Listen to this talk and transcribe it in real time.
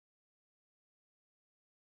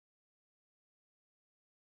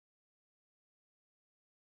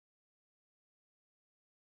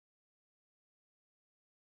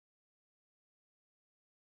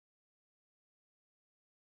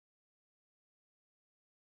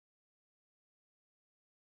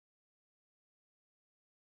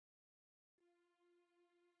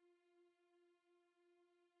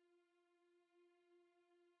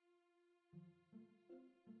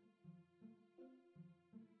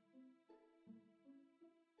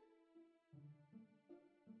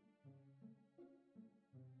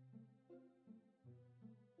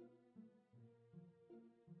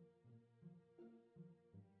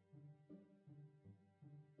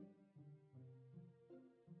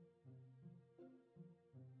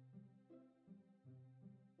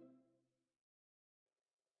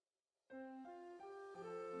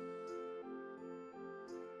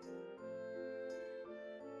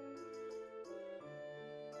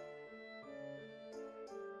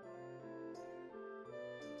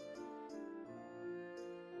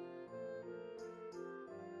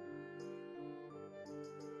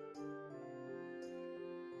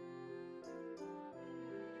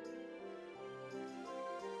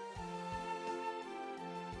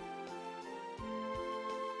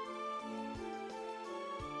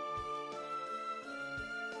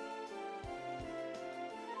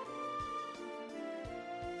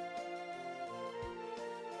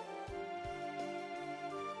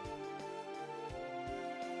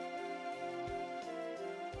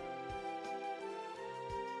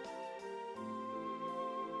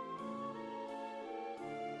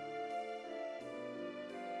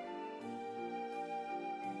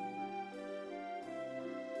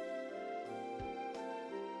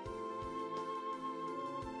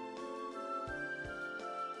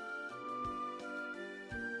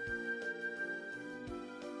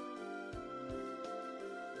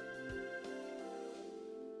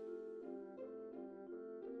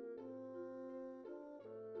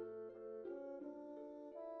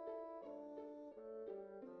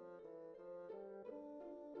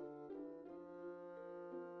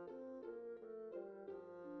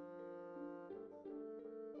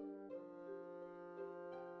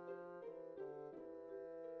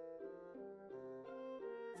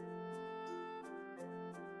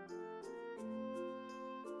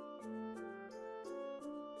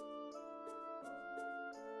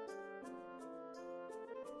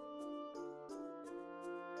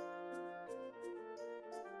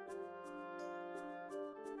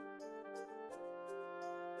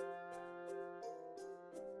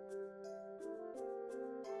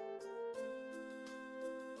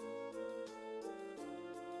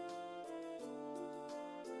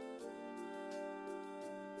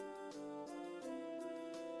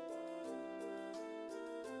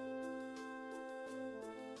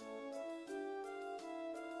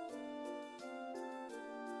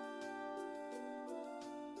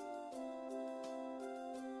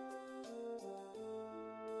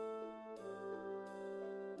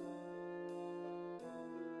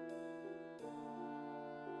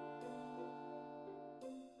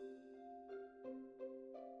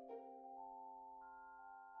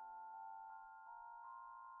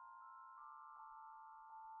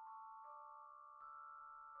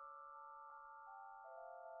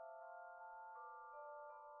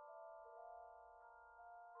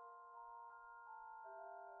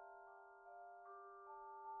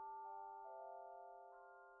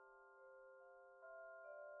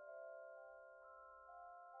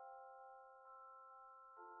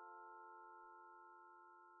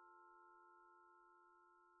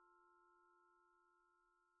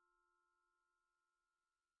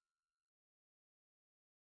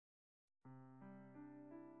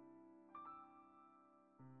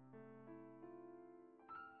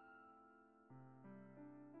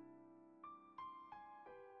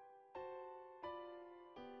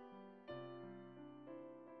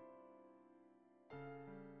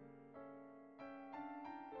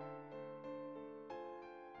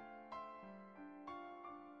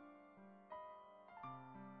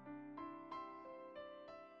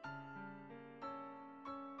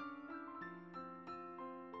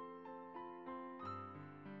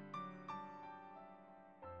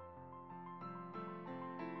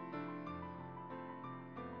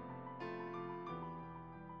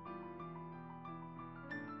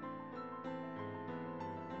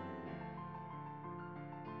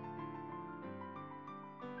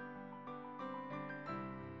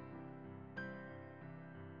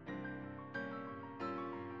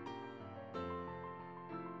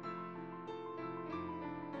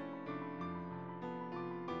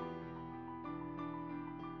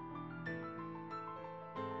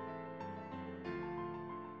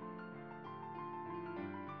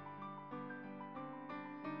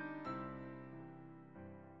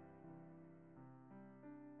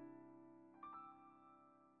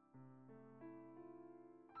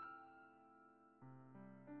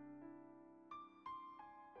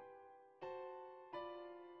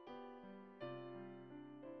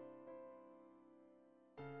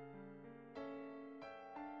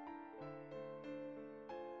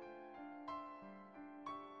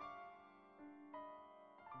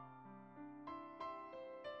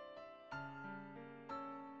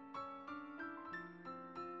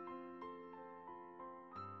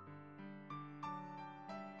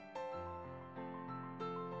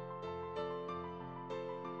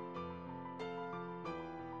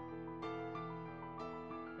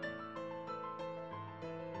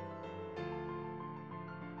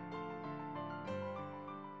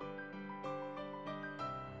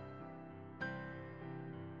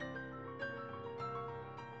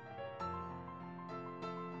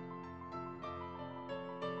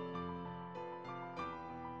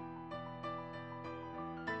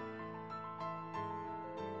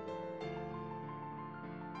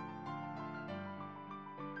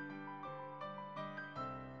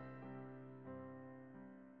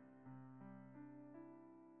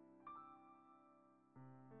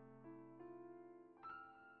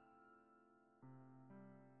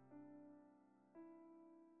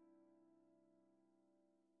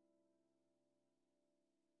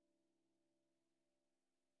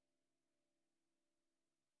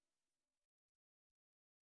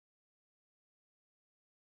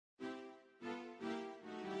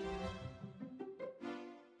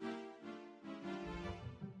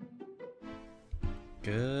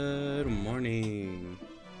Good morning.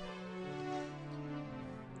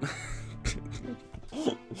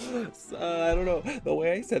 So, I don't know. The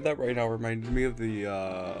way I said that right now reminded me of the,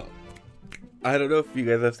 I don't know if you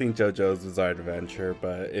guys have seen JoJo's Bizarre Adventure,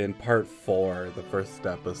 but in part 4, the first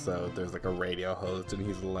episode, there's like a radio host and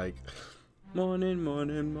he's like, morning,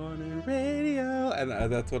 morning, morning, radio. And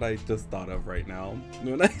that's what I just thought of right now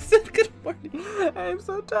when I said good morning. I'm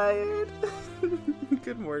so tired.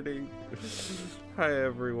 Good morning. Hi,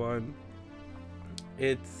 everyone.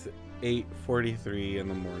 It's 8:43 in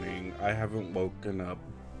the morning. I haven't woken up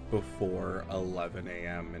before 11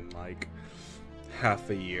 a.m. in like half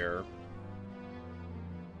a year.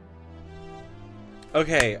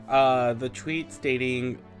 Okay, the tweet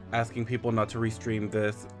stating asking people not to restream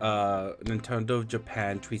this, Nintendo of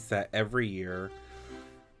Japan tweets that every year.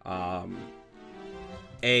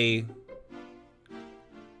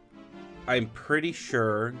 I'm pretty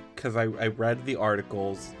sure, because I read the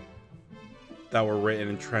articles that were written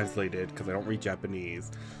and translated, because I don't read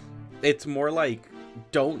Japanese. It's more like,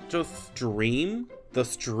 don't just stream the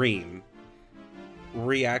stream.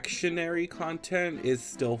 Reactionary content is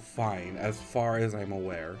still fine, as far as I'm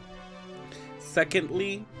aware.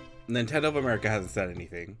 Secondly, Nintendo of America hasn't said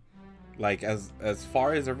anything. Like, as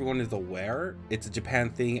far as everyone is aware, it's a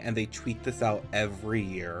Japan thing, and they tweet this out every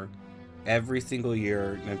year. Every single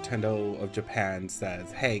year, Nintendo of Japan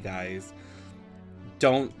says, hey guys,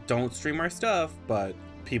 don't stream our stuff, but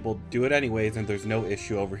people do it anyways, and there's no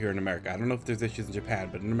issue over here in America. I don't know if there's issues in Japan,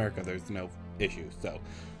 but in America there's no issues. So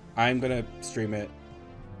I'm gonna stream it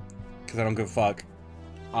because I don't give a fuck.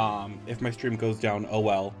 If my stream goes down, oh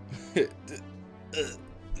well.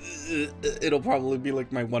 It'll probably be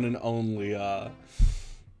like my one and only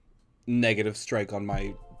negative strike on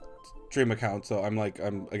my stream account, so I'm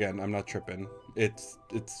not tripping. It's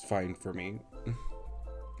fine for me.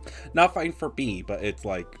 Not fine for me, but it's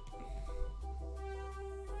like,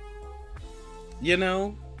 you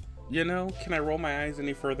know, can I roll my eyes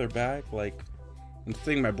any further back? Like, I'm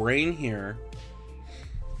seeing my brain here.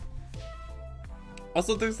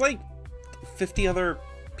 Also, there's like 50 other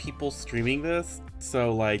people streaming this,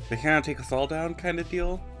 so like they can't take us all down kind of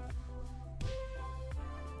deal.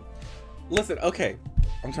 Listen, okay,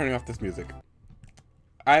 I'm turning off this music.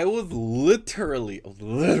 I was literally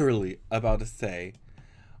about to say,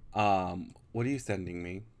 what are you sending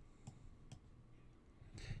me?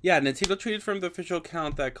 Yeah, Nintendo tweeted from the official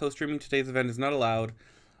account that co-streaming today's event is not allowed.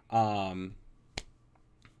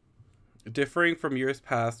 Differing from years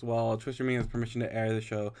past, while Twitch streaming has permission to air the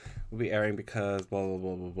show, will be airing because blah blah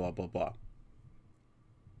blah blah blah blah blah.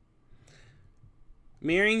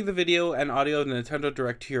 Mirroring the video and audio of the Nintendo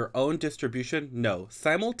Direct to your own distribution? No.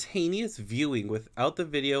 Simultaneous viewing without the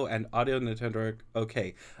video and audio of the Nintendo Direct?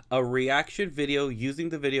 Okay. A reaction video using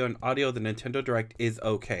the video and audio of the Nintendo Direct is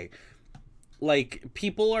okay. Like,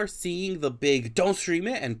 people are seeing the big don't stream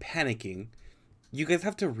it and panicking. You guys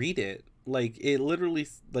have to read it. Like, it literally,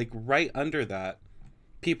 like, right under that,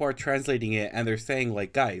 people are translating it and they're saying,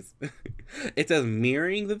 like, guys, it says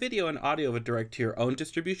mirroring the video and audio of a direct to your own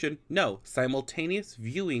distribution. No, simultaneous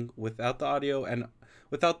viewing without the audio and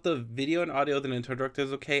without the video and audio of the Nintendo Direct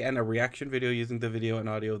is okay, and a reaction video using the video and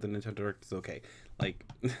audio of the Nintendo Direct is okay. Like,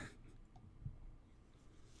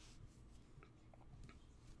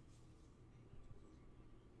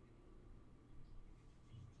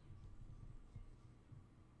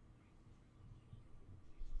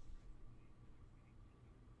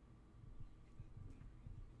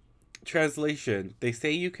 translation. They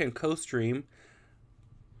say you can co-stream,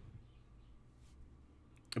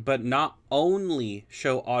 but not only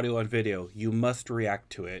show audio and video, you must react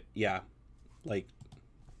to it. Yeah, like,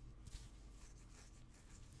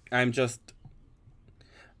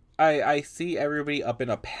 I see everybody up in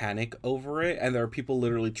a panic over it, and there are people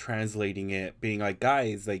literally translating it, being like,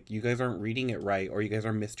 guys, like, you guys aren't reading it right, or you guys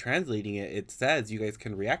are mistranslating it. It says you guys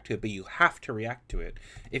can react to it, but you have to react to it.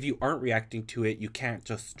 If you aren't reacting to it, you can't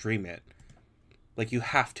just stream it. Like, you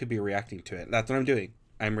have to be reacting to it. That's what I'm doing.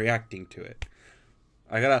 I'm reacting to it.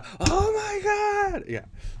 I gotta, oh my god! Yeah,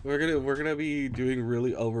 we're gonna be doing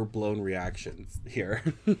really overblown reactions here.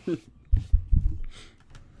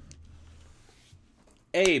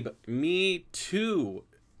 Abe, me too.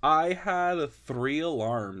 I had 3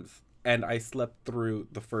 alarms and I slept through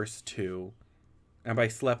the first 2. And by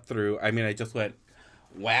slept through, I mean I just went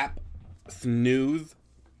whap, snooze.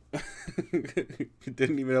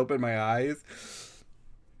 Didn't even open my eyes.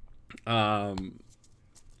 I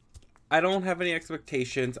don't have any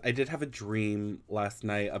expectations. I did have a dream last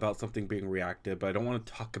night about something being reactive, but I don't want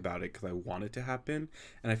to talk about it because I want it to happen.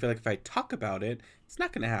 And I feel like if I talk about it, it's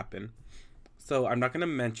not going to happen. So I'm not going to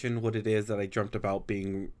mention what it is that I dreamt about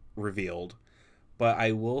being revealed. But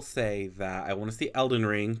I will say that I want to see Elden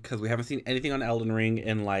Ring, because we haven't seen anything on Elden Ring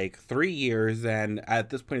in like 3 years, and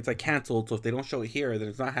at this point it's like canceled. So if they don't show it here, then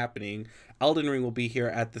it's not happening. Elden Ring will be here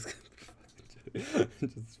at this.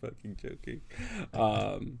 Just fucking joking.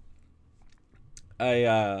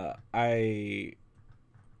 I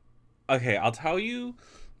okay. I'll tell you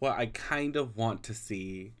what I kind of want to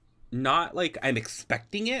see. Not like I'm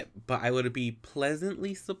expecting it, but I would be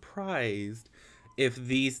pleasantly surprised if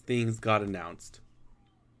these things got announced.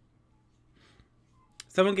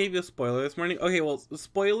 Someone gave you a spoiler this morning. Okay, well,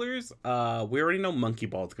 spoilers. We already know Monkey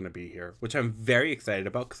Ball is gonna be here, which I'm very excited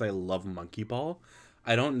about because I love Monkey Ball.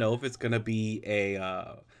 I don't know if it's gonna be a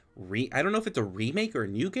I don't know if it's a remake or a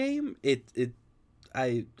new game.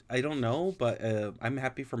 I don't know, but I'm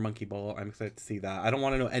happy for Monkey Ball. I'm excited to see that. I don't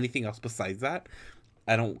want to know anything else besides that.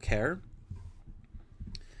 I don't care.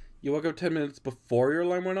 You woke up 10 minutes before your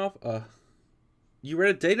alarm went off. You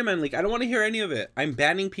read a Dataman leak. I don't want to hear any of it. I'm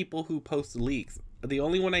banning people who post leaks. The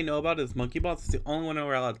only one I know about is Monkey Ball. It's the only one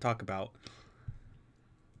we're allowed to talk about.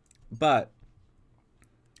 But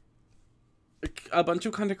a bunch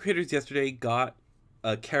of content creators yesterday got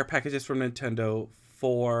care packages from Nintendo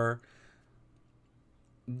for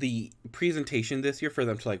the presentation this year for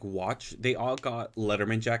them to like watch. They all got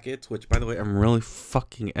Letterman jackets, which by the way I'm really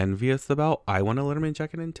fucking envious about. I want a Letterman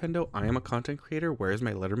jacket, Nintendo. I am a content creator. Where's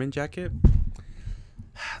my Letterman jacket?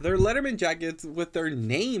 They're Letterman jackets with their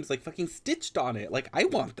names like fucking stitched on it. Like I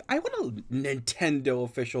want a Nintendo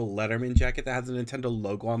official Letterman jacket that has a Nintendo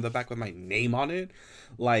logo on the back with my name on it.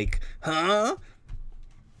 Like, huh?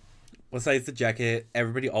 Besides the jacket,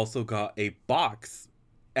 everybody also got a box,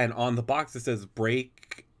 and on the box it says break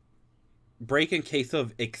in case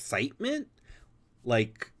of excitement.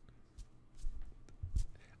 Like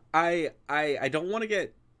I don't want to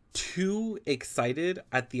get too excited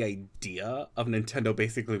at the idea of Nintendo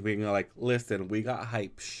basically being like, listen, we got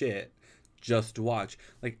hype shit, just watch.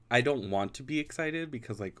 Like, I don't want to be excited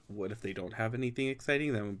because like, what if they don't have anything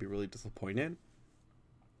exciting? Then I would be really disappointed.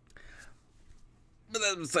 But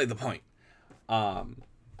that's beside the point. I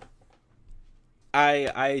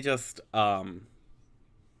just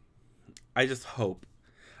hope.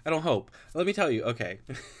 I don't hope. Let me tell you, okay.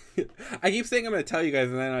 I keep saying I'm gonna tell you guys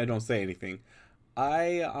and then I don't say anything.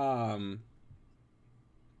 I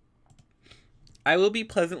will be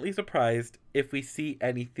pleasantly surprised if we see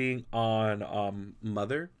anything on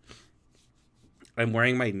Mother. I'm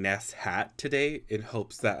wearing my Ness hat today in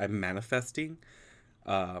hopes that I'm manifesting.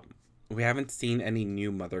 We haven't seen any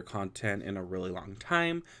new Mother content in a really long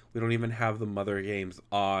time. We don't even have the Mother games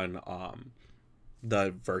on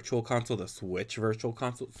the virtual console, the Switch virtual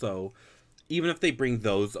console. So even if they bring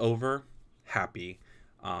those over, happy.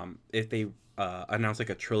 If they announce like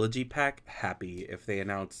a trilogy pack, happy. If they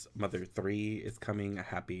announce Mother 3 is coming,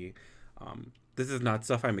 happy. This is not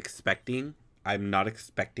stuff I'm expecting. I'm not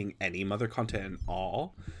expecting any Mother content at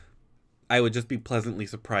all. I would just be pleasantly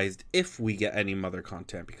surprised if we get any Mother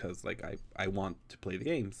content because like I want to play the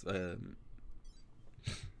games.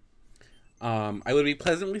 I would be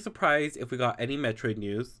pleasantly surprised if we got any Metroid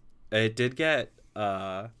news. It did get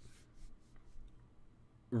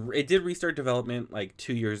it did restart development like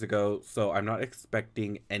 2 years ago, so I'm not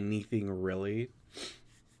expecting anything really.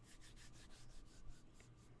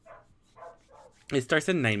 It starts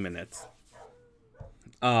in 9 minutes.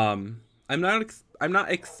 I'm not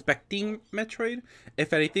expecting Metroid.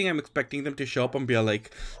 If anything, I'm expecting them to show up and be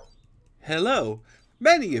like, "Hello,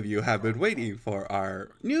 many of you have been waiting for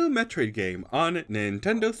our new Metroid game on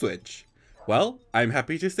Nintendo Switch. Well, I'm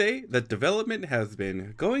happy to say that development has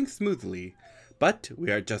been going smoothly, but we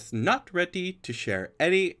are just not ready to share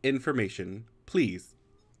any information. Please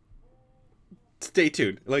stay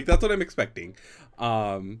tuned." Like, that's what I'm expecting.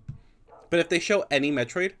 But if they show any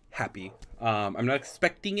Metroid, happy. I'm not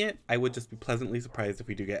expecting it. I would just be pleasantly surprised if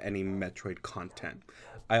we do get any Metroid content.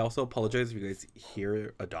 I also apologize if you guys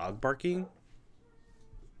hear a dog barking.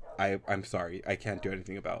 I'm sorry. I can't do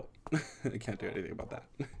anything about I can't do anything about that.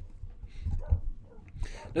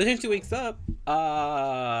 Another time she wakes up,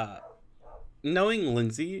 knowing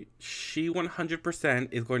Lindsay, she 100%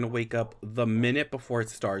 is going to wake up the minute before it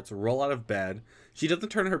starts, roll out of bed. She doesn't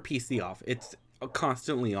turn her PC off. It's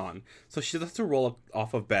constantly on. So she has to roll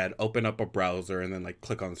off of bed, open up a browser, and then like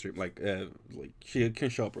click on the stream. Like she can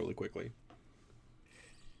show up really quickly.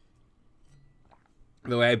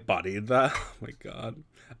 The way I bodied that, oh my god.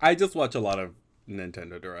 I just watch a lot of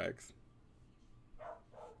Nintendo Directs.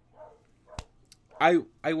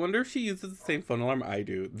 I wonder if she uses the same phone alarm I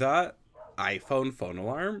do. That iPhone phone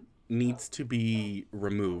alarm needs to be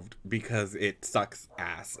removed because it sucks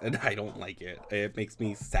ass and I don't like it. It makes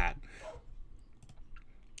me sad.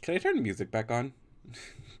 Can I turn the music back on?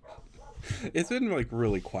 It's been like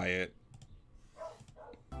really quiet.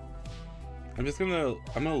 I'm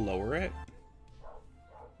gonna lower it.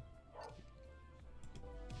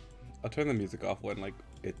 I'll turn the music off when like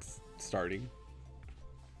it's starting.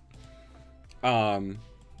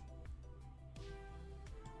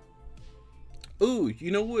 Ooh, you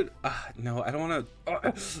know what? No, I don't want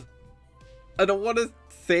to. I don't want to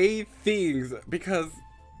say things because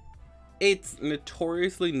it's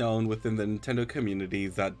notoriously known within the Nintendo community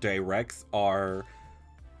that directs are.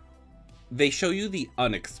 They show you the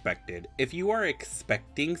unexpected. If you are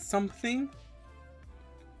expecting something,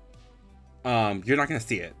 you're not gonna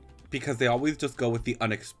see it because they always just go with the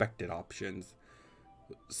unexpected options.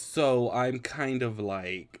 So I'm kind of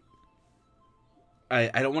like.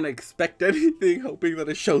 I don't want to expect anything, hoping that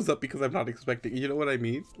it shows up because I'm not expecting. You know what I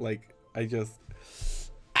mean? Like, I just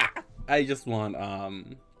want, I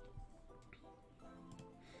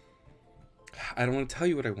don't want to tell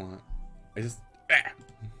you what I want. I just,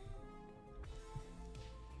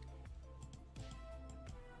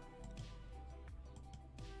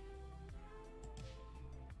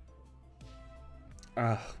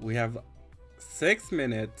 we have 6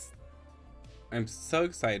 minutes. I'm so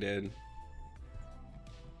excited.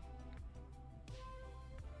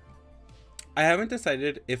 I haven't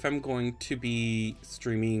decided if I'm going to be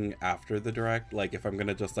streaming after the direct, like if I'm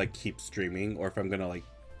gonna just like keep streaming or if I'm gonna like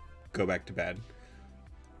go back to bed.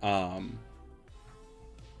 I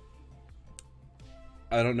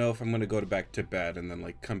don't know if I'm gonna go back to bed and then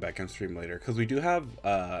like come back and stream later because we do have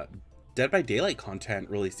Dead by Daylight content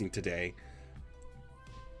releasing today,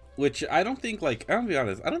 which I don't think, like, I'm gonna be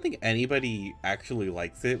honest, I don't think anybody actually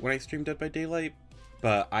likes it when I stream Dead by Daylight.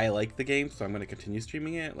 But I like the game, so I'm going to continue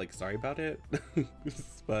streaming it. Like, sorry about it.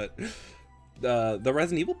 But the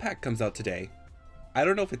Resident Evil pack comes out today. I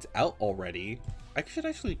don't know if it's out already. I should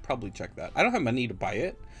actually probably check that. I don't have money to buy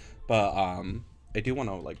it, but I do want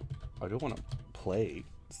to play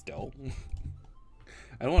still.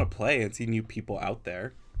 I don't want to play and see new people out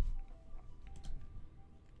there.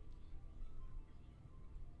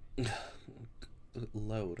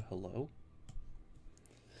 Load, hello?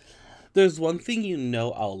 There's one thing you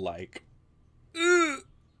know I'll like.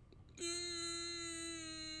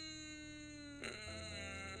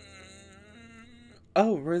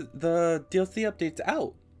 Oh, the DLC update's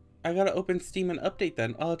out. I gotta open Steam and update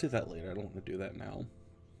then. I'll do that later. I don't want to do that now.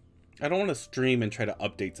 I don't want to stream and try to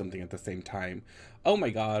update something at the same time. Oh my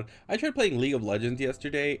god. I tried playing League of Legends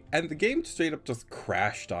yesterday, and the game straight up just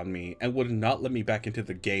crashed on me and would not let me back into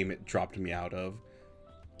the game it dropped me out of.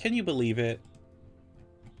 Can you believe it?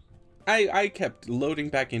 I kept loading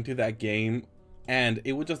back into that game and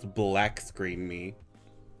it would just black screen me.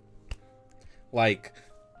 Like,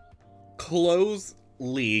 close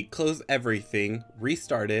League, close everything,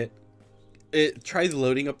 restart it. It tries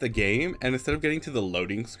loading up the game and instead of getting to the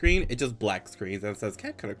loading screen, it just black screens and says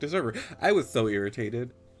can't connect to server. I was so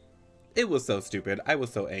irritated. It was so stupid. I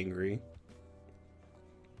was so angry.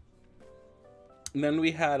 And then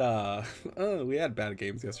we had we had bad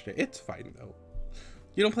games yesterday. It's fine though.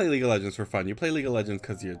 You don't play League of Legends for fun. You play League of Legends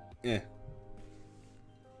because you're, you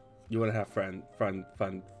want to have fun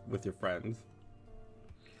with your friends.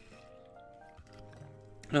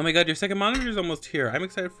 Oh my god, your second monitor is almost here. I'm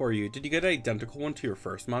excited for you. Did you get an identical one to your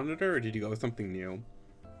first monitor, or did you go with something new?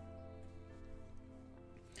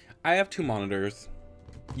 I have 2 monitors.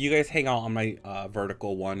 You guys hang out on my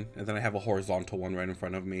vertical one, and then I have a horizontal one right in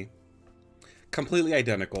front of me. Completely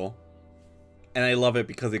identical. And I love it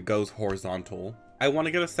because it goes horizontal. I want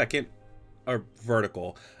to get a second, or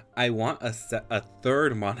vertical. I want a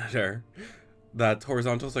third monitor that's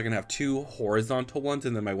horizontal so I can have 2 horizontal ones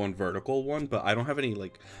and then my 1 vertical one, but I don't have any,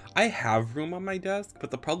 like, I have room on my desk,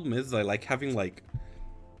 but the problem is I like having like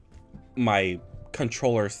my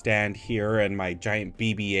controller stand here and my giant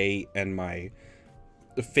BB-8 and my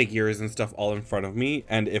figures and stuff all in front of me,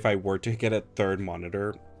 and if I were to get a third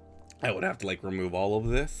monitor, I would have to like remove all of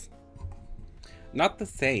this. Not the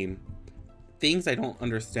same. Things I don't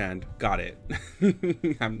understand. Got it.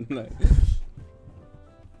 I'm like,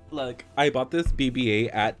 look, I bought this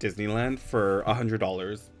BB-8 at Disneyland for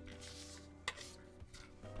 $100.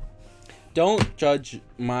 Don't judge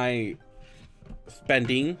my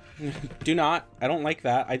spending. Do not. I don't like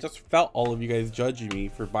that. I just felt all of you guys judging me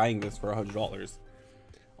for buying this for $100.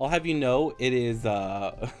 I'll have you know it is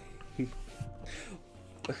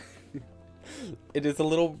it is a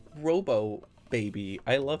little robo baby.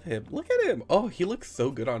 I love him. Look at him. Oh, he looks so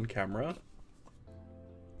good on camera.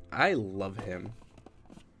 I love him.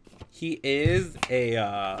 He is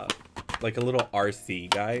a like a little RC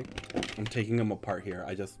guy. I'm taking him apart here.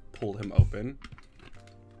 I just pulled him open.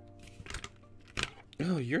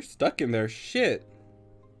 Oh, you're stuck in there. Shit.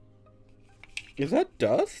 Is that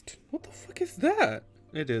dust? What the fuck is that?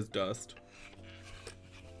 It is dust.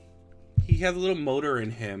 He has a little motor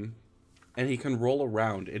in him and he can roll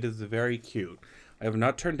around. It is very cute. I have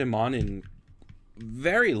not turned him on in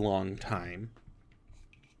very long time.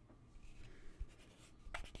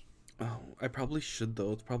 Oh, I probably should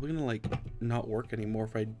though. It's probably gonna like not work anymore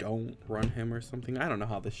if I don't run him or something. I don't know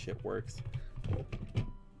how this shit works.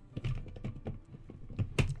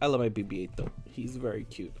 I love my BB-8 though. He's very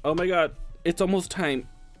cute. Oh my god, it's almost time.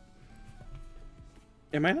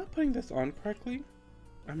 Am I not putting this on correctly?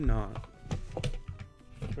 I'm not.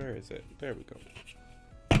 Where is it? There we go.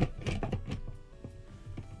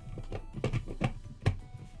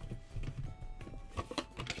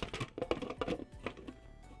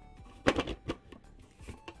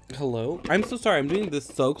 Hello? I'm so sorry. I'm doing this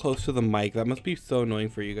so close to the mic. That must be so annoying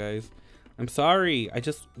for you guys. I'm sorry.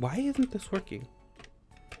 Why isn't this working?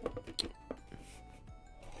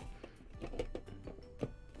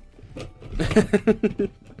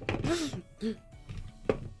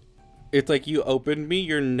 It's like you opened me,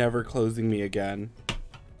 you're never closing me again.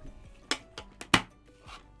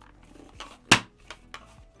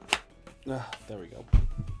 There we go.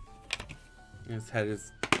 His head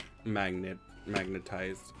is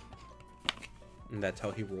magnetized. And that's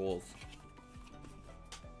how he rolls.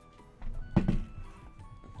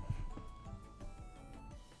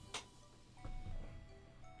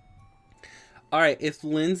 Alright, if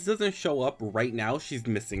Linz doesn't show up right now, she's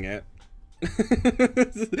missing it.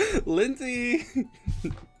 Lindsay!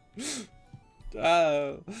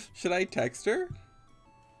 Should I text her?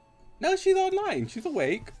 No, she's online. She's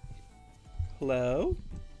awake. Hello?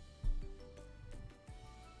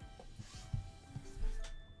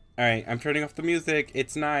 Alright, I'm turning off the music.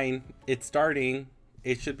 It's 9. It's starting.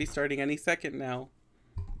 It should be starting any second now.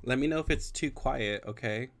 Let me know if it's too quiet,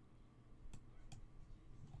 okay?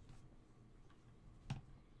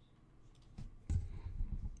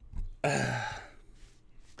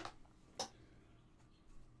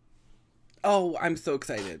 Oh, I'm so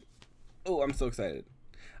excited. Oh, I'm so excited.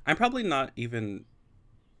 I'm probably not even...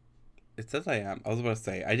 It says I am. I was about to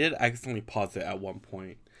say, I did accidentally pause it at one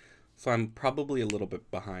point. So I'm probably a little bit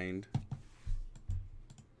behind.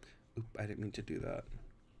 Oop, I didn't mean to do that.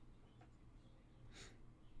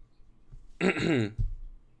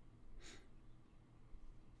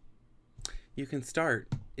 You can start.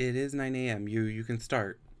 It is 9 a.m. You can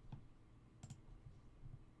start.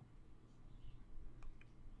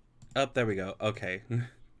 Oh, there we go. Okay.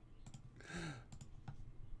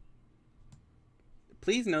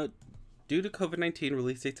 Please note, due to COVID-19,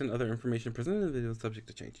 release dates and other information presented in the video is subject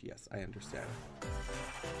to change. Yes, I understand.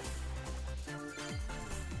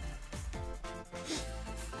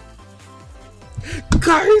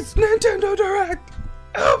 Guys, Nintendo Direct!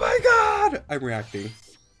 Oh my god! I'm reacting.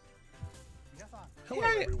 Hello,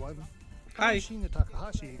 everyone. Hi. I'm Shinya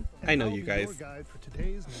Takahashi, and I know I'll you be guys. your guide for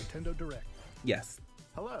today's Nintendo Direct. Yes.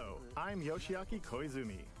 Hello, I'm Yoshiaki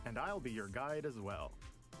Koizumi, and I'll be your guide as well.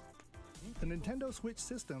 The Nintendo Switch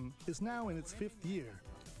system is now in its 5th year.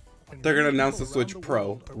 and They're gonna many announce people the Switch around the Pro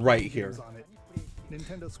world are right playing here. games on it.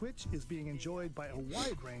 Nintendo Switch is being enjoyed by a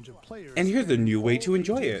wide range of players. And here's a spanning new way all to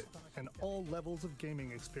enjoy ages it. And all levels of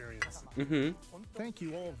gaming experience. Mm-hmm. Thank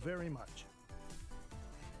you all very much.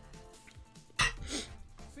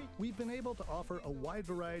 We've been able to offer a wide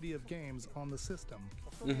variety of games on the system,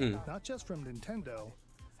 not just from Nintendo,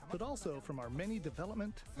 but also from our many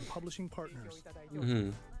development and publishing partners.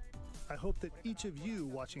 I hope that each of you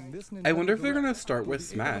watching this Nintendo I wonder if they're Direct gonna start will with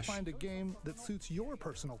be able to Smash. find a game that suits your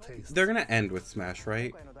personal taste. They're gonna end with Smash,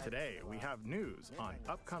 right? Today, we have news on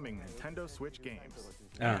upcoming Nintendo Switch games,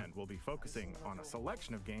 Ah. and we'll be focusing on a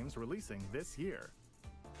selection of games releasing this year.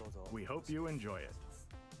 We hope you enjoy it.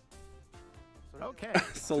 Okay,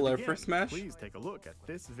 to Solar begin, for Smash? Please take a look at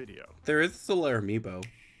this video. There is a Solar Amiibo.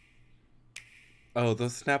 Oh,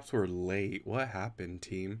 those snaps were late. What happened,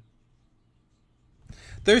 team?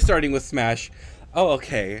 They're starting with Smash. Oh,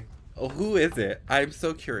 okay. Oh, who is it? I'm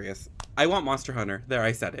so curious. I want Monster Hunter. There,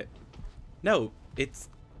 I said it. No, it's...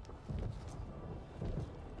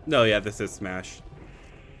 No, yeah, this is Smash.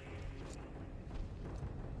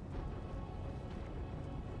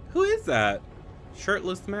 Who is that?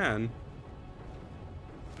 Shirtless man.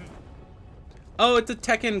 Oh, it's a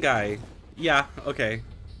Tekken guy. Yeah, okay.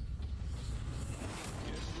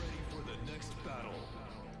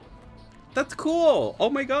 That's cool. Oh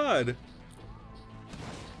my god.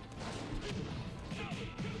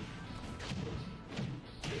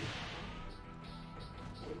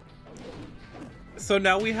 So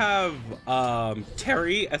now we have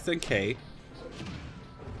Terry SNK,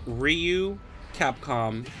 Ryu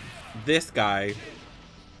Capcom, this guy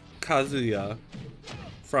Kazuya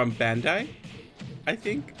from Bandai, I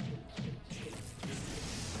think.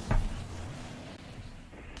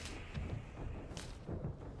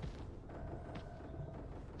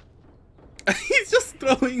 He's just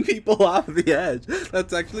throwing people off the edge.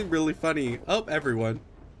 That's actually really funny. Oh, everyone.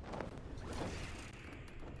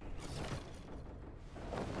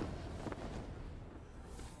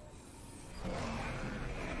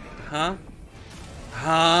 Huh?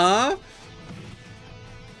 Huh?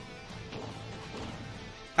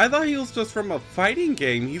 I thought he was just from a fighting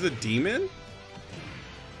game. He's a demon?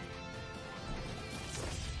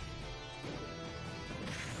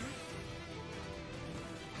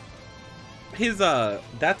 His,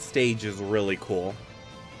 that stage is really cool.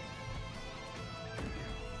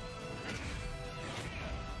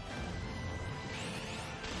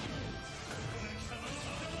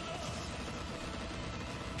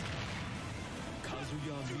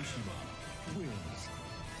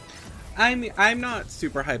 I'm not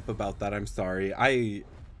super hype about that. I'm sorry.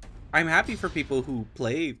 I'm happy for people who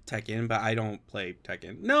play Tekken, but I don't play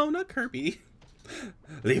Tekken. No, not Kirby.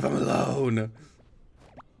 Leave him alone.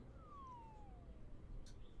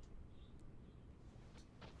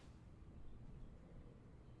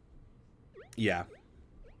 Yeah.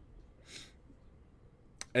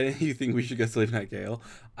 And you think we should go sleep night, Gale?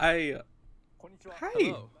 Hi.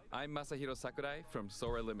 Hello, I'm Masahiro Sakurai from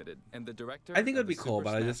Sora Limited, and the director. I think it would be of the cool, Super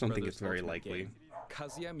but I Smash just don't think Brothers it's very Ultimate likely. game.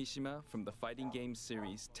 Kazuya Mishima from the fighting game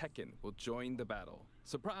series Tekken will join the battle.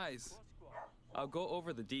 Surprise! I'll go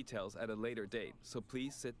over the details at a later date, so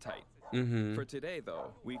please sit tight. For today,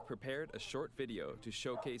 though, we've prepared a short video to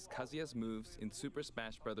showcase Kazuya's moves in Super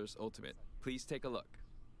Smash Bros. Ultimate. Please take a look.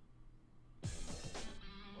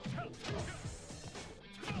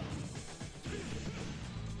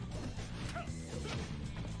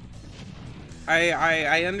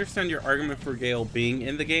 I understand your argument for Gale being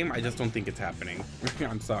in the game. I just don't think it's happening.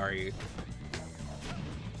 I'm sorry.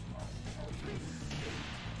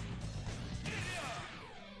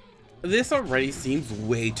 This already seems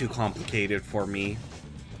way too complicated for me.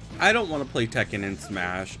 I don't want to play Tekken in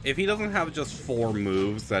Smash. If he doesn't have just 4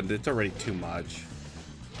 moves, then it's already too much.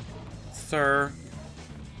 Sir.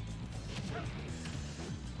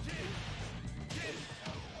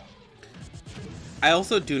 I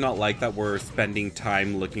also do not like that we're spending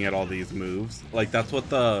time looking at all these moves. Like that's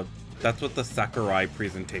what the Sakurai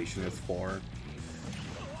presentation is for.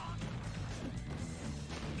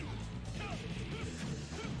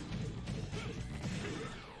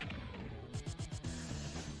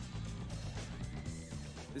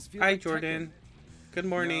 Hi, Jordan. Good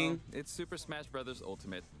morning. No, it's Super Smash Bros.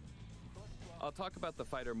 Ultimate. I'll talk about the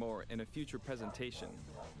fighter more in a future presentation.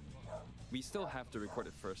 We still have to record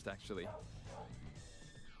it first, actually.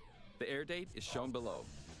 The air date is shown below.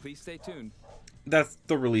 Please stay tuned. That's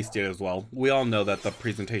the release date as well. We all know that the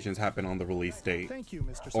presentations happen on the release date. Thank you,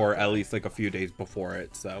 Mr. Or Sakurai. at least like a few days before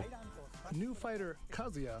it, so. New fighter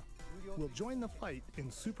Kazuya will join the fight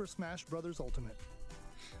in Super Smash Bros. Ultimate.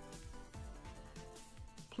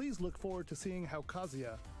 Please look forward to seeing how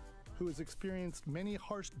Kazuya, who has experienced many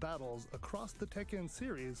harsh battles across the Tekken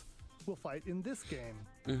series, will fight in this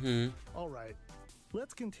game. All right,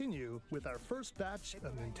 let's continue with our first batch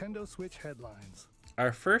of Nintendo Switch headlines.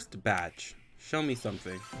 Our first batch. Show me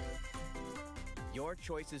something. Your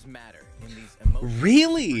choices matter in these emotional.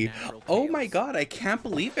 Really? supernatural Oh my tales. god, I can't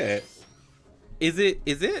believe it. Is it?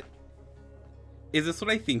 Is this what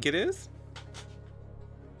I think it is?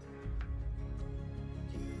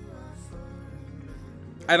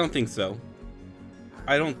 I don't think so.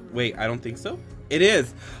 I don't think so. It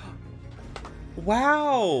is.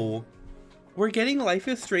 Wow. We're getting Life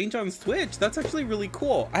is Strange on Switch. That's actually really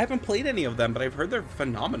cool. I haven't played any of them, but I've heard they're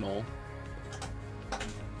phenomenal.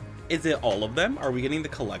 Is it all of them? Are we getting the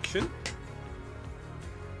collection?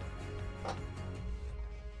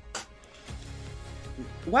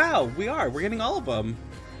 Wow, we are. We're getting all of them.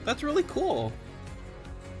 That's really cool.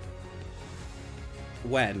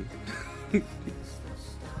 When?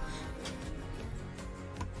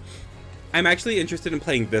 I'm actually interested in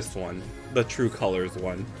playing this one, the True Colors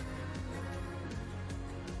one.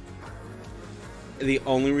 The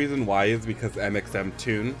only reason why is because MXM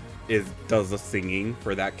Tune does the singing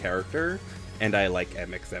for that character, and I like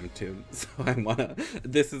MXM Tune, so I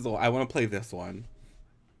wanna play this one.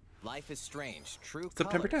 Life is Strange True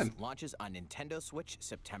September Colors 10th. launches on Nintendo Switch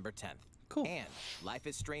September 10th. Cool. And Life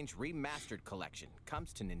is Strange Remastered Collection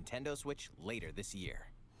comes to Nintendo Switch later this year.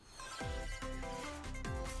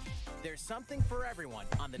 There's something for everyone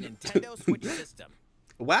on the Nintendo Switch system.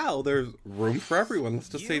 Wow, there's room for everyone. Let's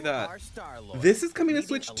just say that. You are Star-Lord, This is coming to leading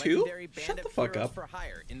Switch a too? legendary band Shut the of fuck heroes up. for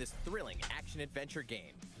hire in this thrilling action-adventure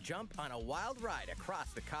game. Jump on a wild ride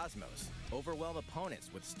across the cosmos. Overwhelm opponents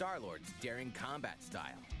with Star-Lord's daring combat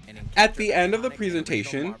style. And At the end of the iconic and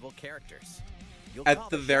presentation, original Marvel characters. You'll At call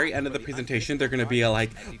the the very shots end of the for presentation, they're unpredictable going to be like,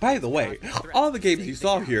 markets as you by face the way, cosmic threats all the to games save you the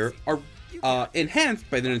saw galaxy. here are enhanced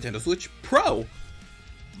by the Nintendo Switch Pro.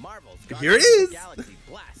 Marvel's Here it Guardians of the is. Galaxy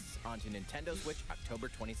blasts onto Nintendo Switch October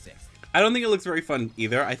 26th. I don't think it looks very fun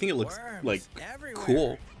either. I think it looks Worms like everywhere.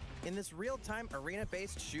 cool. In this real-time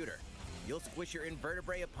arena-based shooter, you'll squish your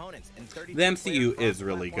invertebrate opponents in 30 The MCU is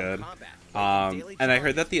really good. And I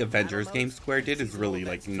heard that the Avengers game Square did is really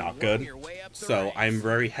like not good. So I'm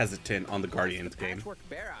very hesitant on the Guardians game. Patchwork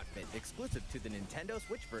Bear outfit exclusive to the Nintendo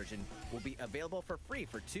Switch version will be available for free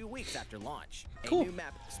for 2 weeks after launch. Cool. A new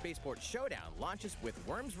map, Spaceport Showdown, launches with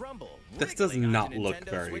Worms Rumble. This does wriggling not onto look Nintendo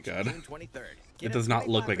very Switch good. June 23rd. It Get a does not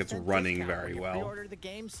look like it's 25% running discount very when you well. Pre-order the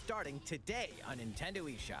game starting today on Nintendo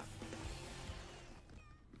eShop.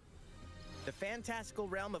 The fantastical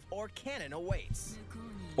realm of Orcanon awaits.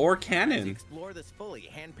 Or As you canon. explore this fully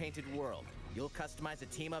hand-painted world, you'll customize a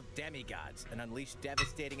team of demigods and unleash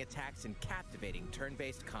devastating attacks and captivating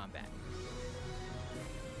turn-based combat.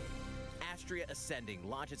 Astria Ascending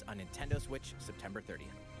launches on Nintendo Switch September 30th.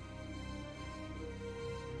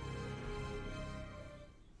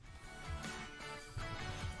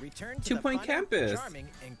 Return to 2 the Point fun, Campus. charming,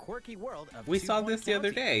 and quirky world of We 2 saw Point this the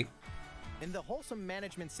other County. day. In the wholesome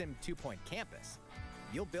management sim 2 Point Campus,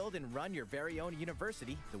 you'll build and run your very own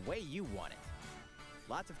university the way you want it.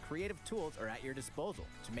 Lots of creative tools are at your disposal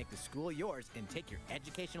to make the school yours and take your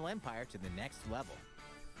educational empire to the next level.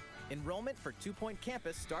 Enrollment for 2 Point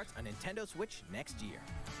Campus starts on Nintendo Switch next year.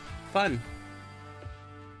 Fun.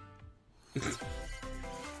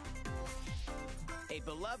 A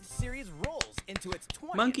beloved series rolls into its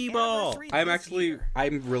 20th Monkey Ball. anniversary this year.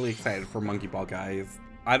 I'm really excited for Monkey Ball, guys.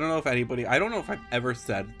 I don't know if I've ever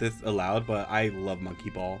said this aloud, but I love Monkey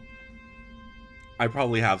Ball. I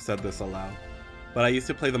probably have said this aloud. But I used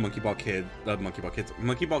to play the Monkey Ball games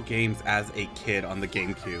as a kid on the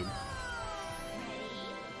GameCube.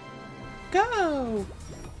 Go!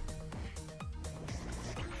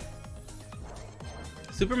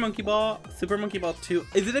 Super Monkey Ball 2.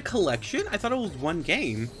 Is it a collection? I thought it was one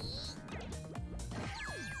game.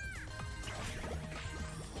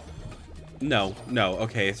 No,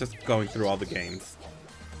 okay, it's just going through all the games.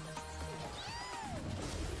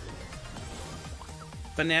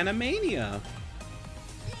 Banana Mania.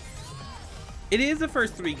 It is the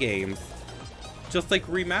first 3 games. Just like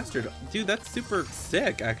remastered. Dude, that's super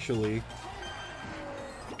sick, actually.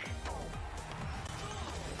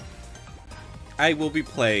 I will be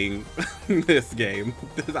playing this game.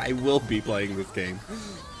 I will be playing this game.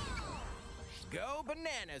 Go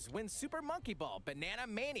Bananas wins Super Monkey Ball Banana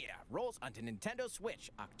Mania rolls onto Nintendo Switch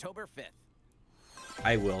October 5th.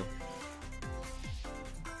 I will.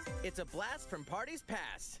 It's a blast from parties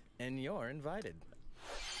past, and you're invited.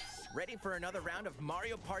 Ready for another round of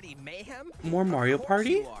Mario Party mayhem? More Mario Of course Party?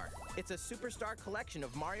 you are. It's a superstar collection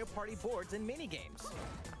of Mario Party boards and minigames.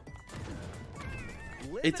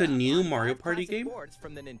 Live It's it a up new on Mario 5 Party classic game? boards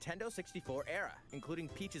from the Nintendo 64 era, including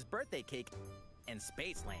Peach's Birthday Cake and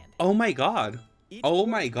Spaceland. Oh my god. Each Oh board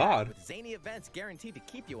my is packed god. With zany events guaranteed to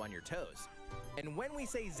keep you on your toes. And when we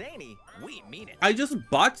say zany, we mean it. I just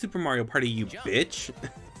bought Super Mario Party, you Jump. bitch.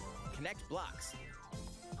 Connect blocks,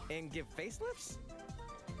 and give facelifts,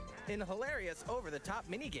 in hilarious over-the-top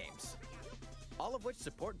minigames, all of which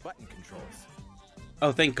support button controls.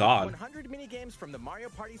 Oh, thank God. 100 minigames from the Mario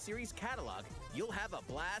Party series catalog, you'll have a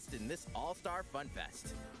blast in this all-star fun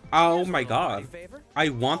fest. Oh Here's a my little God. party favor. I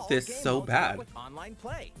want All this game so modes come bad. with online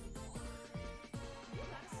play.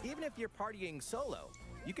 Even if you're partying solo,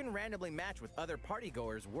 you can randomly match with other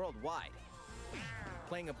partygoers worldwide.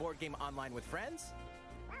 Playing a board game online with friends?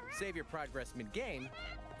 Save your progress mid-game,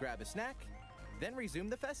 grab a snack, then resume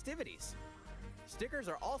the festivities. Stickers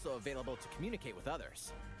are also available to communicate with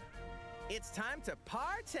others. It's time to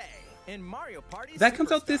partay in Mario Party That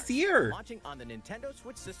comes out this Superstars, year. launching on the Nintendo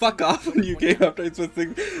Switch system. Fuck off when you came after it's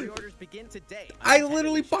thing. Pre-orders begin today. on I Nintendo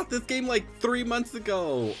literally eShop. bought this game like 3 months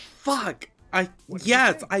ago. Fuck. What do you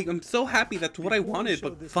Yes, think? I'm so happy that's what I Before we wanted, show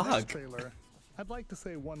but this next fuck. trailer, I'd like to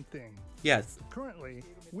say one thing. Yes. Currently,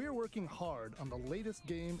 we're working hard on the latest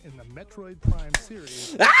game in the Metroid Prime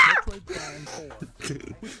series, Ah! Metroid Prime 4,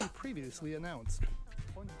 which we previously announced.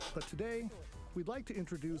 But today, we'd like to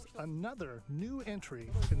introduce another new entry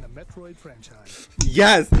in the Metroid franchise.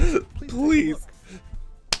 Yes. Take a Please.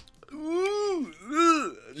 look.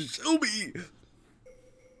 Show me.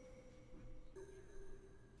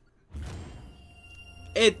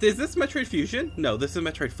 Is this Metroid Fusion? No, this is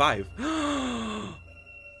Metroid 5.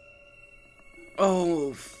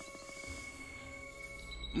 Oh.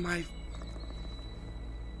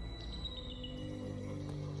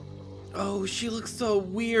 Oh, she looks so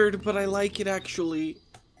weird, but I like it actually.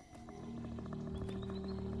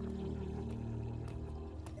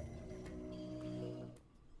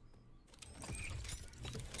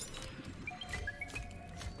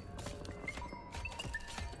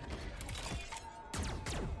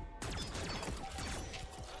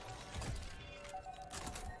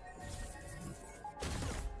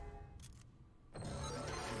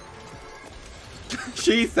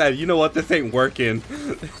 She said, you know what, this ain't working.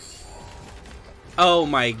 Oh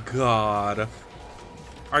my god.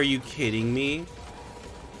 Are you kidding me?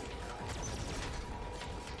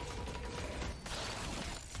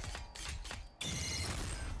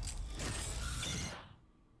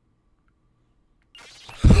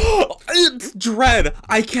 It's Dread!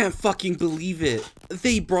 I can't fucking believe it.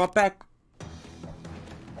 They brought back...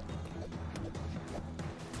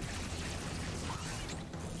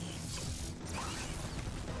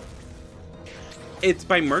 It's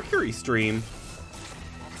by Mercury Stream.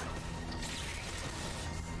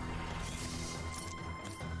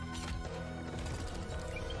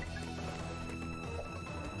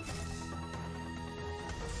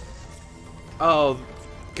 Oh,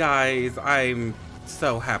 guys, I'm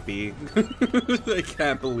so happy. I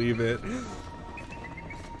can't believe it.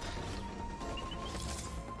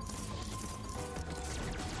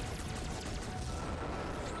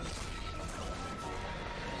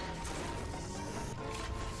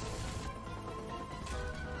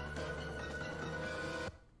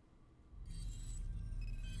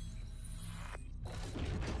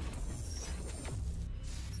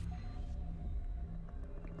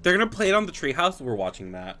 They're gonna play it on the treehouse. We're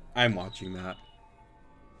watching that. I'm watching that.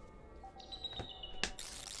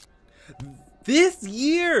 This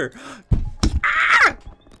year! Ah!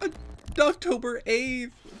 October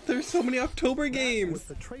 8th! There's so many October games! With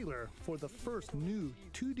the trailer for the first new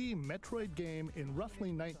 2D Metroid game in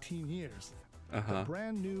roughly 19 years. The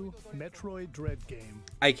brand new Metroid Dread game.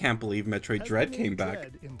 I can't believe Metroid Dread came back.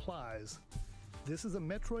 Dread implies, this is a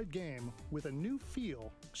Metroid game with a new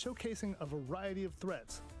feel, showcasing a variety of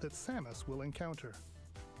threats that Samus will encounter.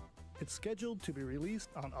 It's scheduled to be released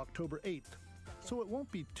on October 8th, so it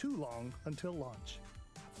won't be too long until launch.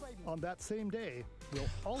 On that same day, we'll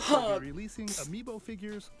also be releasing amiibo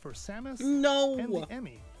figures for Samus and the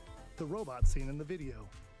Emmy, the robot seen in the video.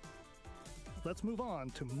 Let's move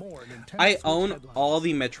on to more Nintendo I Switch own headlines. all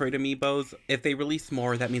the Metroid amiibos. If they release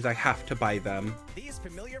more, that means I have to buy them. These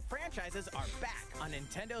familiar franchises are back on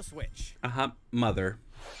Nintendo Switch. Mother.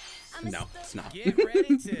 No, it's not. Get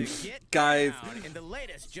ready to get Guys. down in the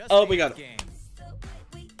latest Just Oh my Dance god.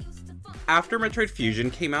 game. After Metroid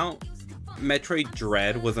Fusion came out, Metroid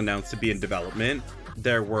Dread was announced to be in development.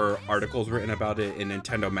 There were articles written about it in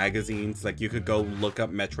Nintendo magazines. Like, you could go look up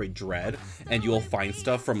Metroid Dread and you'll find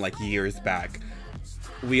stuff from like years back.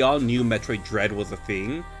 We all knew Metroid Dread was a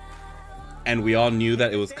thing, and we all knew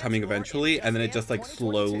that it was coming eventually, and then it just like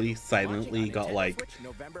slowly, silently got like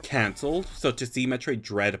canceled. So to see Metroid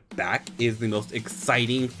Dread back is the most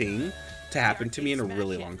exciting thing to happen to me in a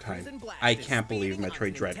really long time. I can't believe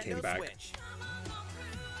Metroid Dread came back.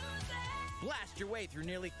 Blast your way through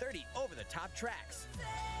nearly 30 over-the-top tracks.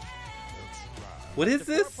 What is The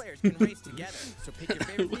 4 this? players can race together, so pick your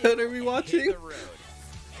favorite What vehicle are we and watching? hit the road.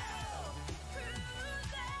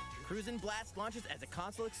 Cruisin' Blast launches as a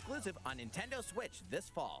console exclusive on Nintendo Switch this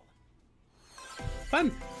fall.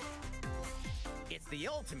 Fun. It's the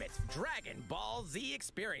ultimate Dragon Ball Z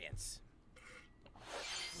experience.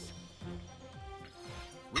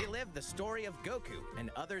 Relive the story of Goku and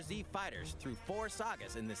other Z fighters through 4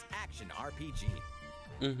 sagas in this action RPG.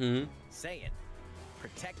 Saiyan,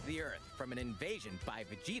 protect the Earth from an invasion by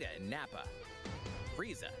Vegeta and Nappa.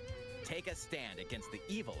 Frieza, take a stand against the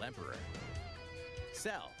evil Emperor.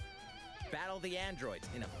 Cell, battle the androids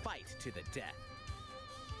in a fight to the death.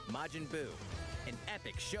 Majin Buu, an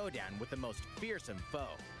epic showdown with the most fearsome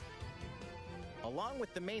foe. Along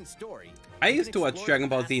with the main story, I you used can to watch explore Dragon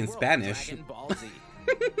the Ball vast Z in world of Spanish. Dragon Ball Z.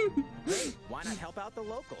 Hey, why not help out the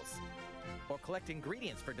locals? Or collect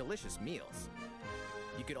ingredients for delicious meals?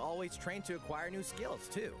 You could always train to acquire new skills,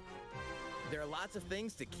 too. There are lots of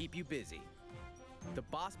things to keep you busy. The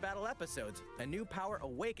boss battle episodes, A New Power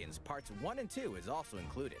Awakens Parts 1 and 2 is also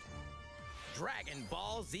included. Dragon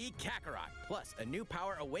Ball Z Kakarot, plus A New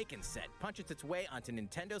Power Awakens set punches its way onto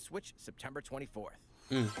Nintendo Switch September 24th.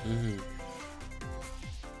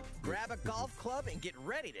 Grab a golf club and get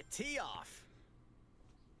ready to tee off.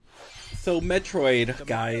 So Metroid,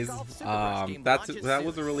 guys, that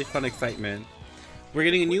was a really fun excitement. We're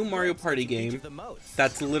getting a new Mario Party game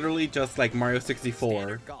that's literally just like Mario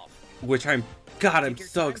 64, which I'm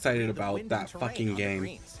so excited about that fucking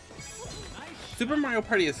game. Super Mario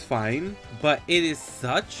Party is fine, but it is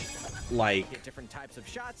such like different types of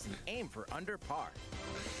shots and aim for under par.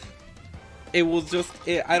 It was just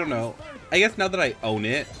I don't know. I guess now that I own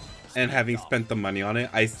it and having spent the money on it,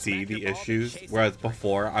 I see the issues. Whereas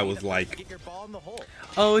before I was like,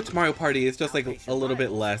 oh, it's Mario Party. It's just like a little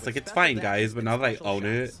bit less. Like, it's fine, guys. But now that I own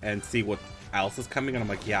it and see what else is coming, and I'm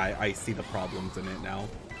like, yeah, I see the problems in it now.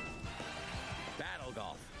 Battle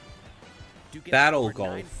golf. Battle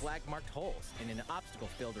golf. Flag-marked holes in an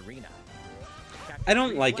obstacle-filled arena. I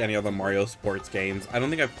don't like any of the Mario sports games. I don't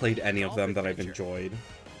think I've played any of them that I've enjoyed.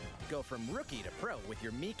 Go from rookie to pro with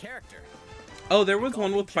your Mii character. Oh, there was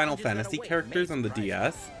one with Final Fantasy characters on the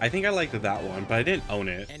DS. I think I liked that one, but I didn't own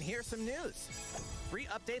it. And here's some news. Free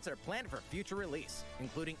updates are planned for future release,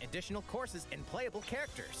 including additional courses and playable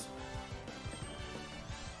characters.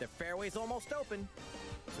 The fairway's almost open,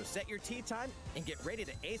 so set your tee time and get ready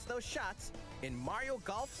to ace those shots in Mario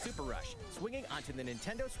Golf Super Rush, swinging onto the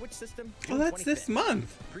Nintendo Switch system June 25th. Oh, that's this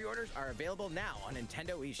month. Pre-orders are available now on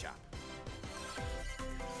Nintendo eShop.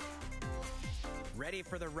 Ready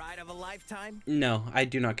for the ride of a lifetime? No, I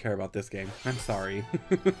do not care about this game. I'm sorry.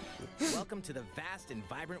 Welcome to the vast and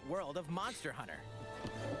vibrant world of Monster Hunter.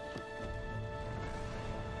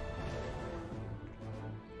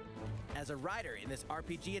 As a rider in this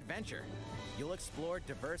RPG adventure, you'll explore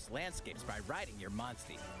diverse landscapes by riding your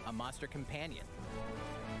Monstie, a monster companion.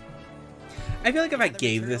 I feel like if I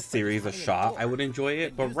gave this series a shot, I would enjoy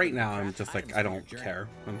it, but right now I'm just like, I don't care.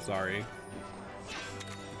 I'm sorry.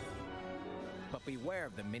 But beware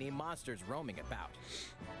of the many monsters roaming about.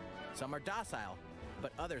 Some are docile,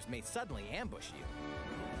 but others may suddenly ambush you.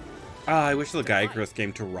 I wish the Geiger's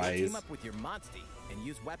game to rise. Team up with your Monstie and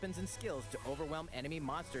use weapons and skills to overwhelm enemy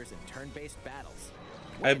monsters in turn-based battles.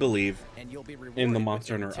 I believe and you'll be in the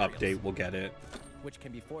Monster Hunter update we'll get it. Which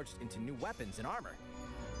can be forged into new weapons and armor.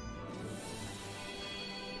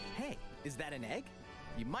 Hey, is that an egg?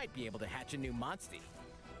 You might be able to hatch a new Monstie.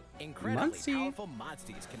 Incredibly powerful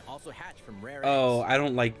Monsties can also hatch from rare eggs. Oh, I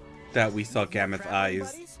don't like that we saw Gameth's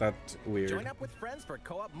eyes. That's weird. Join up with friends for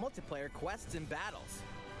co-op multiplayer quests and battles.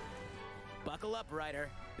 Buckle up, Ryder.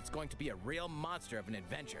 It's going to be a real monster of an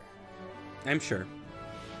adventure. I'm sure.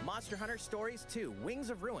 Monster Hunter Stories 2: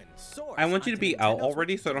 Wings of Ruin soars. I want you to be out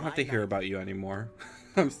already so I don't have to hear about you anymore.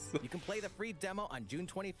 You can play the free demo on June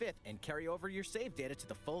 25th and carry over your save data to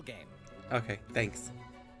the full game. Okay, thanks.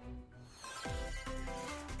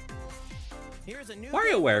 Here's a new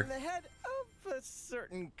WarioWare. from the head of a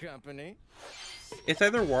certain company. It's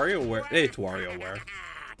either WarioWare. It's WarioWare.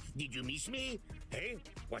 Did you miss me? Hey,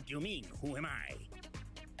 what do you mean? Who am I?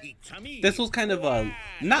 It's me. This was kind of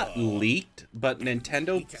not leaked, but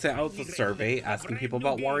Nintendo sent out a survey asking people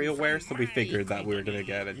about WarioWare, so we figured that we were gonna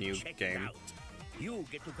get a new game. You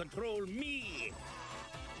get to control me.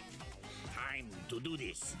 Time to do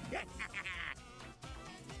this.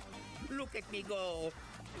 Look at me go.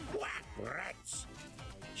 Whack, rats.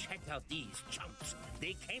 Check out these chumps.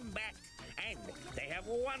 They came back and they have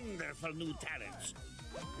wonderful new talents.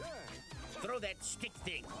 Throw that stick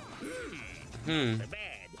thing.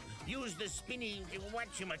 Bad. Use the spinning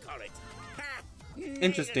whatchamacallit. Ha!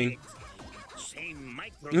 Interesting. Same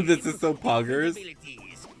micro. This is so poggers.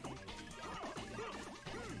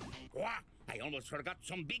 I almost forgot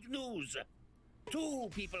some big news. 2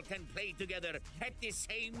 people can play together at the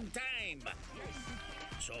same time.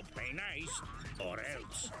 So play nice, or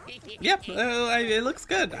else. Yep, it looks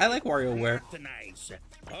good. I like WarioWare. Nice.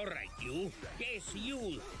 All right, you. Yes,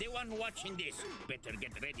 you, the one watching this. Better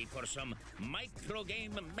get ready for some micro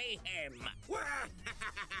game mayhem.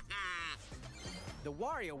 The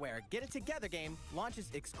WarioWare Get It Together game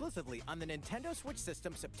launches exclusively on the Nintendo Switch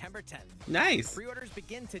system September 10th. Nice. Pre-orders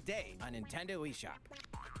begin today on Nintendo eShop.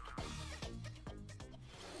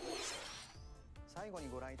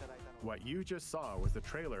 What you just saw was the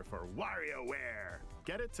trailer for WarioWare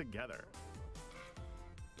Get It Together.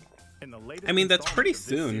 In the latest I mean, that's pretty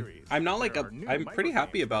installment of this soon. series, I'm not like there are new I'm pretty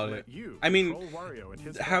happy microgames about that it. let you I mean, control Wario and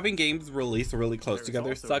his having friends. games released really close There's together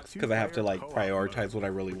also sucks a because I have to two-player like co-op prioritize mode, what I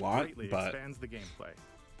really which want, greatly but expands the gameplay.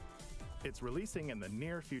 It's releasing in the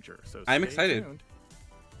near future, so I'm stay excited. tuned.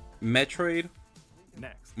 Metroid,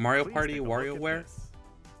 Next, Mario please Party, take a look at WarioWare. this.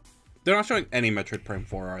 They're not showing any Metroid Prime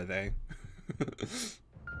 4, are they?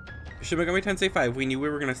 Shin Megami Tensei 5, we knew we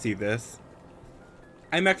were gonna see this.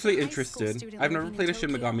 I'm actually interested. I've never played a Shin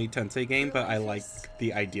Megami Tensei game, but I like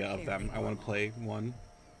the idea of them. I want to play one.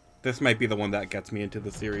 This might be the one that gets me into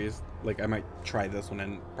the series. Like, I might try this one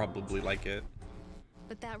and probably like it.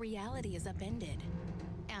 But that reality is upended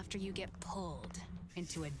after you get pulled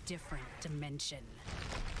into a different dimension.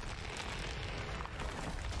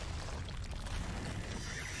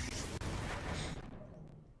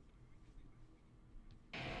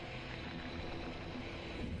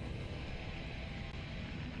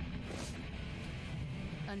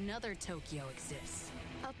 Another Tokyo exists,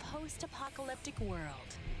 a post-apocalyptic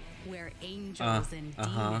world where angels and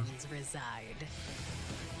demons reside.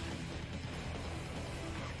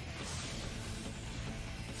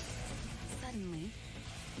 Suddenly,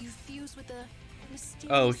 you fuse with a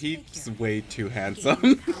mysterious he's figure. way too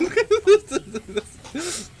handsome.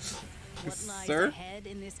 What lies Sir? ahead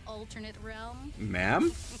in this alternate realm?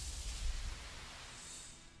 Ma'am?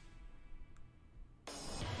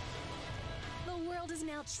 The world is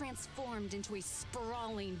now transformed into a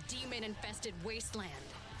sprawling, demon-infested wasteland.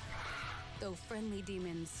 Though friendly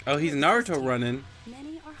demons... Oh, he's Naruto running.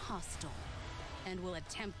 Many are hostile and will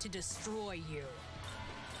attempt to destroy you.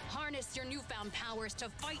 Harness your newfound powers to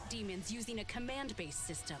fight demons using a command-based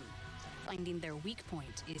system. Finding their weak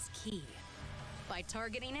point is key. By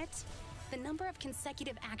targeting it, the number of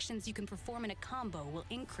consecutive actions you can perform in a combo will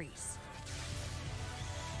increase.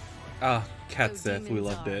 Ah, Cat Though Sith, we demons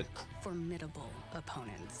loved are it. formidable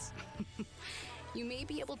opponents. You may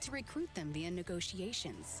be able to recruit them via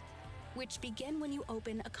negotiations, which begin when you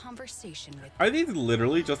open a conversation with them. Are these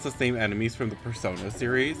literally just the same enemies from the Persona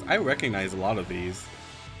series? I recognize a lot of these.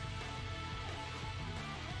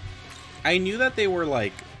 I knew that they were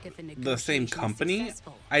like If a the same negotiation is company.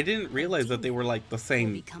 successful, I didn't realize that they were like the will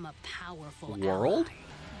same become a powerful world. ally.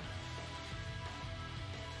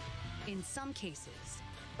 In some cases,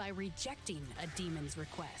 by rejecting a demon's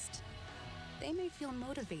request, they may feel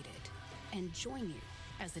motivated and join you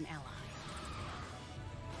as an ally.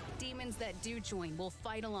 Demons that do join will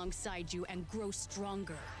fight alongside you and grow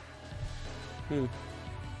stronger.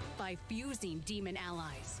 By fusing demon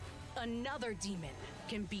allies, another demon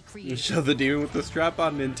can be created. Show the demon with the strap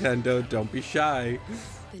on, Nintendo. Don't be shy.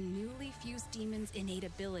 The newly fused demon's innate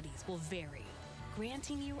abilities will vary,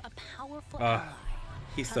 granting you a powerful ally.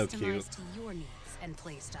 He's so cute. Customized to your needs and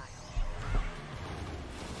playstyle.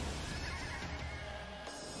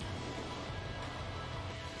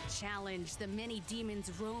 Challenge the many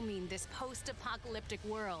demons roaming this post-apocalyptic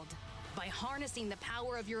world by harnessing the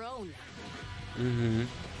power of your own.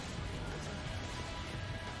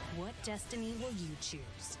 What destiny will you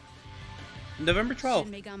choose? November 12th.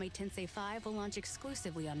 Shin Megami Tensei 5 will launch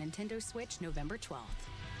exclusively on Nintendo Switch November 12th.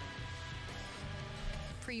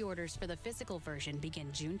 Pre-orders for the physical version begin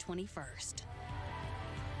June 21st.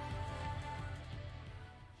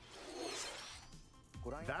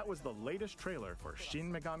 That was the latest trailer for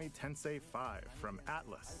Shin Megami Tensei 5 from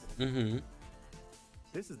Atlas.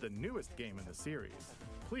 This is the newest game in the series.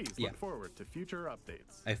 Please look forward to future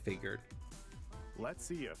updates. I figured. Let's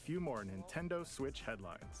see a few more Nintendo Switch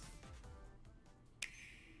headlines.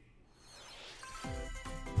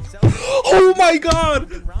 Oh my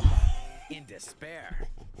god! In despair.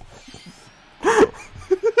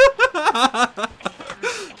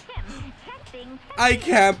 I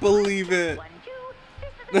can't believe it.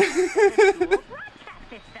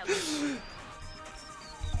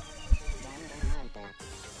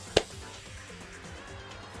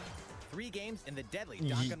 Three games in the deadly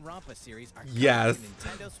Danganronpa series are coming Yes. to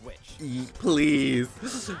Nintendo Switch. Please.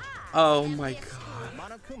 Oh my god.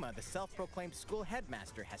 Monokuma, the self-proclaimed school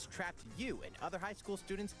headmaster, has trapped you and other high school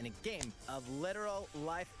students in a game of literal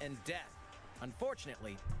life and death.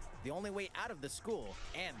 Unfortunately, the only way out of the school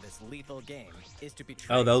and this lethal game is to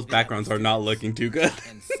betray. Oh, those the backgrounds other are not students. looking too good.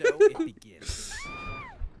 And so it begins.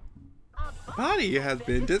 Body has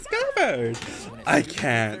been discovered. When I it's their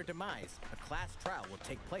can't. demise, a class trial will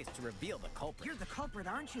take place to reveal the culprit. You're the culprit,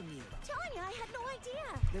 aren't you, Mia? Tanya, I had no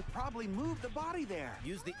idea. They probably moved the body there.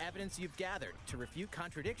 Use the evidence you've gathered to refute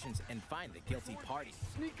contradictions and find the guilty party.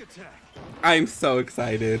 Sneak attack. I'm so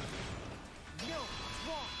excited. Yo, what's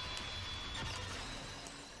wrong?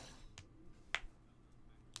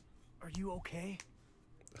 Are you okay?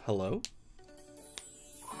 Hello?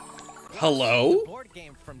 Hello? The board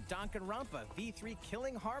game from Danganronpa V3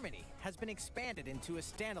 Killing Harmony has been expanded into a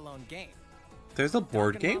standalone game. There's a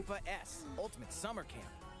board game? Danganronpa S Ultimate Summer Camp.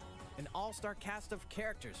 An all-star cast of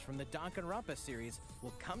characters from the Danganronpa series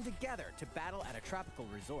will come together to battle at a tropical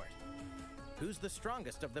resort. Who's the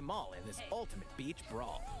strongest of them all in this ultimate beach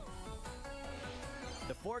brawl?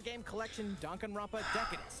 The 4-game collection Danganronpa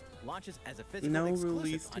Decadence launches as a physical No exclusive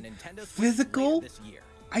release on date. Nintendo Switch Physical? later this year.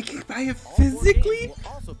 I can buy it All 4 physically? games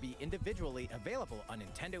will also be individually available on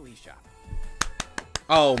Nintendo eShop.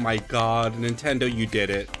 Oh my god, Nintendo, you did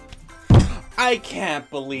it. I can't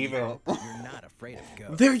believe it. You're not afraid of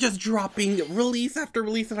ghosts. They're just dropping release after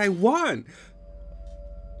release that I want.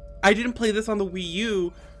 I didn't play this on the Wii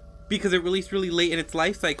U because it released really late in its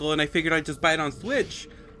life cycle, and I figured I'd just buy it on Switch.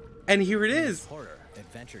 And here it is. Horror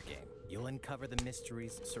adventure game. You'll uncover the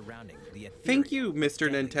mysteries surrounding the Thank you, Mr.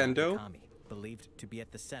 Nintendo. Believed to be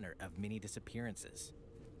at the center of many disappearances.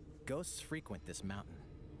 Ghosts frequent this mountain.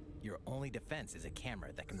 Your only defense is a camera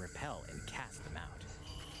that can repel and cast them out.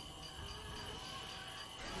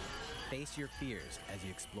 Face your fears as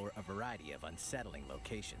you explore a variety of unsettling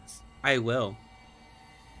locations. I will.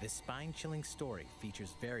 This spine-chilling story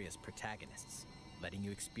features various protagonists, letting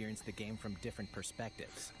you experience the game from different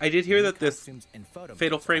perspectives. I did hear that this Fatal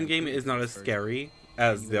Fatal Frame game is not as scary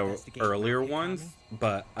as the earlier ones,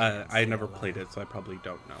 but I never played it, so I probably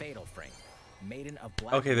don't know. Fatal Frame, Maiden of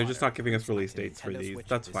Black Okay, they're just Water, not giving us release dates for Nintendo these. Switch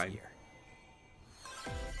That's this fine. year.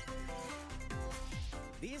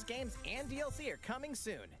 These games and DLC are coming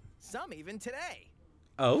soon. Some even today.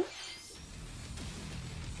 Oh?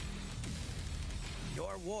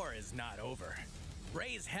 Your war is not over.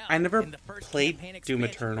 Raise hell. I never in the first played campaign Doom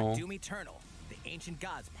expansion for Eternal. Doom Eternal, The Ancient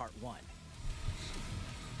Gods Part 1.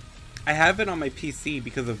 I have it on my PC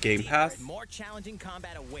because of Game Pass, More challenging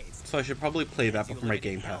combat awaits. so I should probably play that as you before my live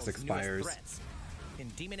in Game Pass Hell's newest expires. threats, in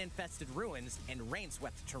demon-infested ruins and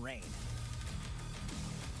rain-swept terrain.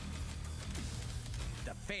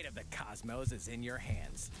 The fate of the cosmos is in your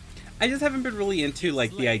hands. I just haven't been really into like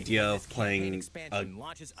the Slay idea when of this campaign playing a expansion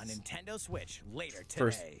launches on Nintendo Switch later today.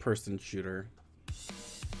 first-person shooter.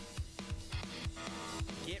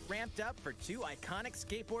 Get ramped up for 2 iconic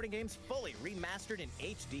skateboarding games fully remastered in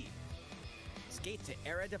HD. Skate to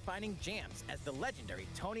era-defining jams as the legendary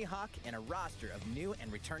Tony Hawk and a roster of new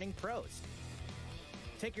and returning pros.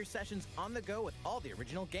 Take your sessions on the go with all the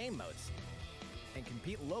original game modes. And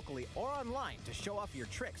compete locally or online to show off your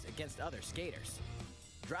tricks against other skaters.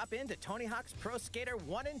 Drop into Tony Hawk's Pro Skater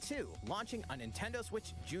 1 and 2, launching on Nintendo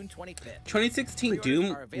Switch June 25th. 2016 Pre-orders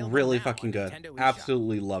Doom, are available really now fucking on good. Nintendo eShop.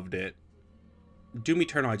 Absolutely loved it. Doom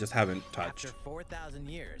Eternal I just haven't touched. After 4,000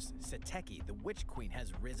 years, Sateki, the Witch Queen,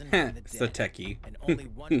 has risen from the dead. Sateki. And only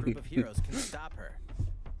one group of heroes can stop her.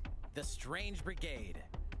 The Strange Brigade.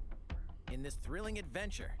 In this thrilling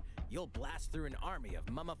adventure, you'll blast through an army of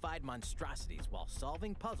mummified monstrosities while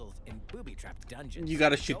solving puzzles in booby-trapped dungeons. You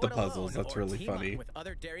gotta shoot Go the it puzzles, alone that's or really team up funny. with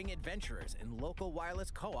other daring adventurers in local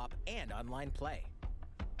wireless co-op and online play.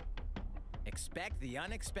 Expect the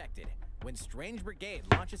unexpected when Strange Brigade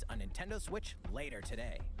launches on Nintendo Switch later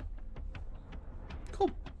today.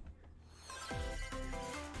 Cool.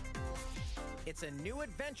 It's a new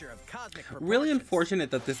adventure of cosmic Really proportions.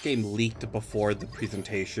 unfortunate that this game leaked before the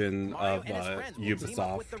presentation Mario of and his friends will team up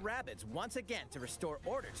Ubisoft. with the Rabbids once again to restore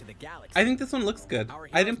order to the galaxy. I think this one looks good. Our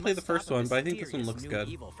I heroes didn't play the must first stop a one, but I think this one mysterious looks new good.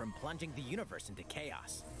 evil from plunging the universe into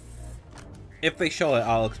chaos. If they show it,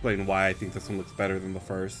 I'll explain why I think this one looks better than the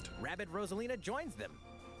first. Rabbid Rosalina joins them.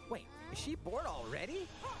 Wait, is she bored already?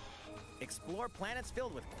 Explore planets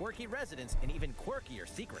filled with quirky residents and even quirkier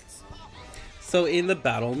secrets. So in the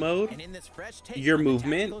battle mode, And in this fresh take your on the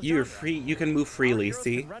movement, tactical you're genre, free. You can move our freely. heroes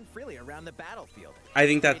See, can run freely around the battlefield. I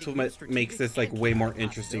think that's creating what new makes strategic this like and way more chaotic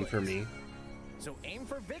interesting for me. possibilities. So aim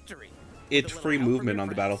for victory. with It's a little free help from movement your on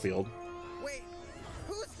the friends. battlefield. Wait,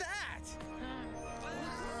 who's that?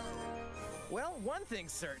 Well, one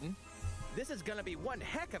thing's certain. This is gonna be one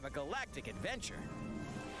heck of a galactic adventure.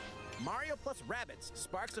 Mario plus Rabbids,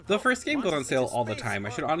 Sparks of The Hope first game goes on launches sale into all the space time. I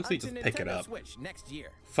should on- honestly onto just pick it Nintendo up. Switch next year.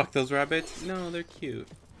 Fuck those rabbits. No, they're cute.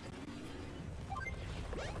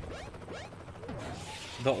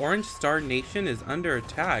 The Orange Star Nation is under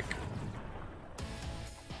attack.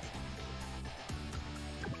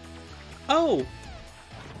 Oh!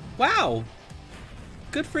 Wow!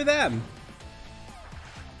 Good for them.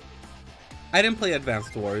 I didn't play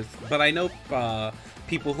Advanced Wars, but I know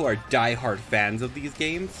people who are die-hard fans of these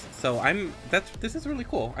games, so this is really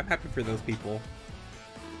cool. I'm happy for those people.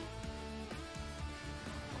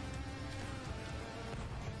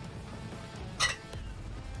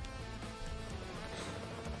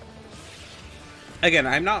 Again,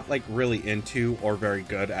 I'm not like really into or very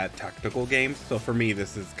good at tactical games, so for me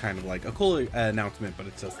this is kind of like a cool announcement, but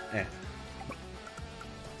it's just eh.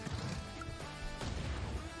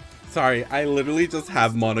 Sorry, I literally just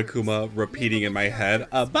have Monokuma repeating in my head,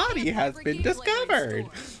 a body has been discovered!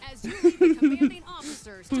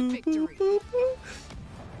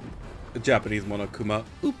 Japanese Monokuma.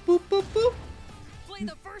 Oop, boop, boop, boop. Play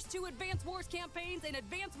the first 2 Advance Wars campaigns in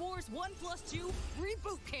Advance Wars 1+2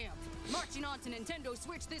 Reboot Camp. Marching on to Nintendo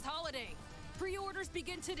Switch this holiday. Pre-orders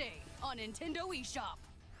begin today on Nintendo eShop.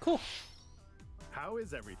 Cool. How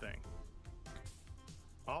is everything?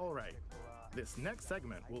 All right. This next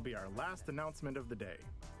segment will be our last announcement of the day.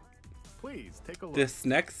 Please take a look. This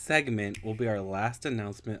next segment will be our last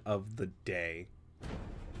announcement of the day.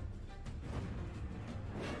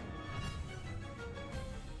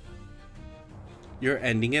 You're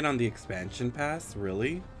ending it on the expansion pass?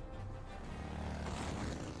 Really?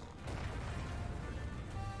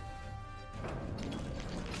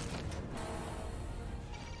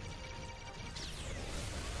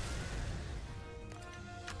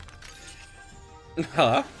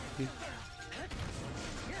 Huh?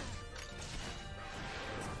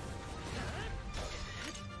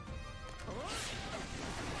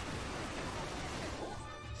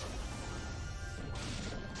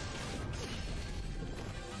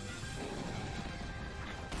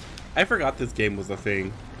 I forgot this game was a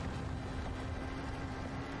thing.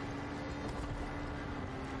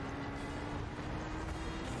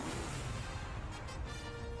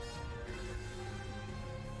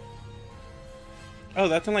 Oh,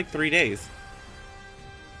 that's in like 3 days.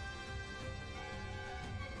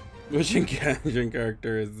 Which engaging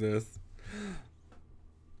character is this?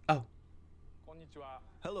 Oh.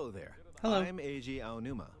 Hello there. Hello. I'm Eiji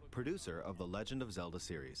Aonuma, producer of the Legend of Zelda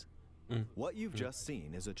series. What you've just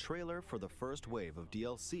seen is a trailer for the first wave of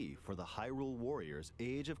DLC for the Hyrule Warriors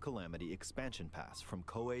Age of Calamity expansion pass from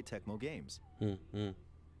Koei Tecmo Games.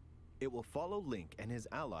 It will follow Link and his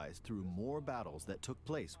allies through more battles that took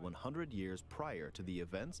place 100 years prior to the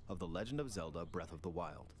events of The Legend of Zelda Breath of the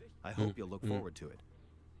Wild. I hope you'll look forward to it.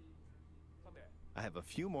 I have a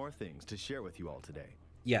few more things to share with you all today.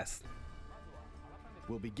 Yes.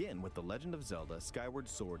 We'll begin with The Legend of Zelda Skyward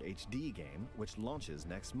Sword HD game, which launches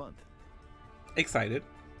next month. Excited.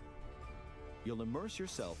 You'll immerse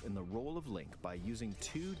yourself in the role of Link by using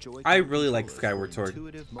 2 Joy-Con I really like controllers Skyward for Sword.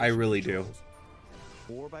 intuitive I motion really do. controls,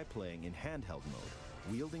 or by playing in handheld mode,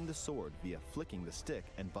 wielding the sword via flicking the stick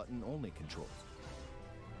and button-only controls.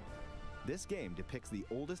 This game depicts the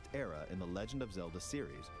oldest era in the Legend of Zelda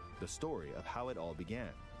series, the story of how it all began.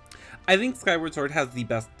 I think Skyward Sword has the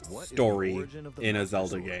best What is the story origin of the in a Master Zelda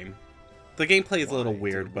Sword? game. The gameplay is a little Why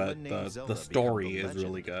weird, did but woman named Zelda the story become the is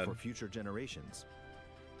really legend good. for future generations?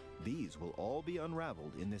 These will all be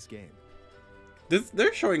unraveled in this game.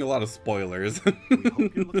 They're showing a lot of spoilers. We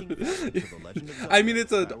hope you're looking forward to The Legend of Zelda I mean,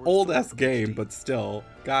 it's an Skyward old-ass Sword game, HD. but still.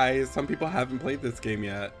 Guys, some people haven't played this game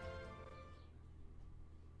yet.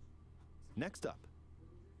 Next up,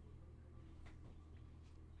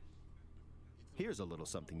 here's a little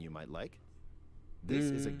something you might like. This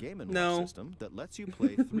is a Game & Watch no. system that lets you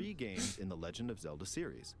play 3 games in the Legend of Zelda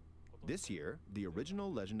series. This year, the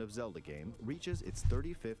original Legend of Zelda game reaches its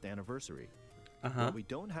 35th anniversary. While we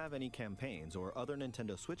don't have any campaigns or other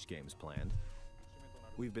Nintendo Switch games planned,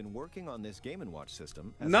 we've been working on this Game & Watch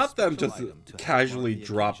system as Not a them special just item to help casually mark the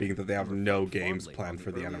dropping occasion that they have and no reflect games fondly planned on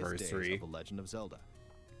for the earliest days anniversary. of The Legend of Zelda.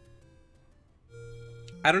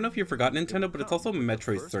 I don't know if you forgot It will Nintendo, but it's come also with the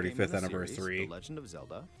Metroid's first game in 35th the series, anniversary. The Legend of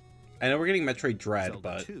Zelda, I know we're getting Metroid Dread, Zelda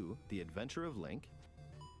but 2, The Adventure of Link,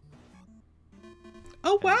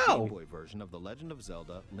 oh and the Game wow! Boy version of The Legend of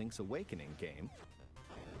Zelda Link's Awakening game,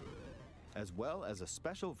 as well as a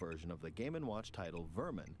special version of the Game & Watch title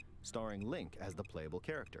Vermin, starring Link as the playable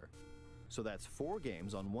character. So that's 4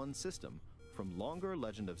 games on one system, from longer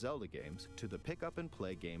Legend of Zelda games to the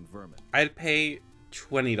pick-up-and-play game Vermin. I'd pay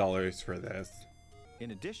 $20 for this.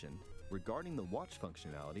 In addition, regarding the watch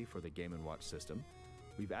functionality for the Game & Watch system,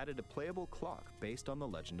 we've added a playable clock based on The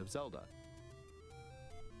Legend of Zelda,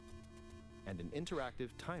 and an interactive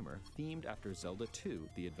timer themed after Zelda 2,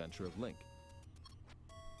 The Adventure of Link.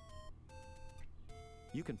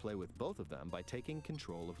 You can play with both of them by taking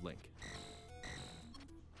control of Link.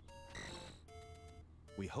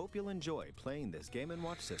 We hope you'll enjoy playing this Game &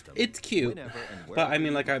 Watch system. It's cute, whenever and but I wherever mean,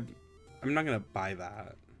 you like, like. I'm not gonna buy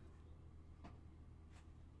that.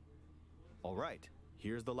 All right,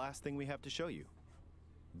 here's the last thing we have to show you.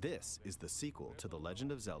 This is the sequel to The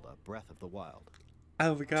Legend of Zelda Breath of the Wild.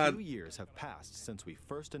 Oh my god. 2 years have passed since we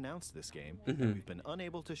first announced this game, and we've been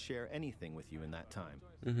unable to share anything with you in that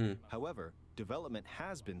time. However, development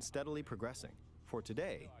has been steadily progressing. For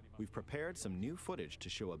today, we've prepared some new footage to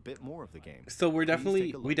show a bit more of the game. So we Please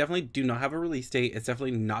take a definitely look. do not have a release date. It's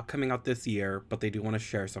definitely not coming out this year, but they do want to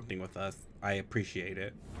share something with us. I appreciate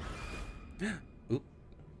it. Oop.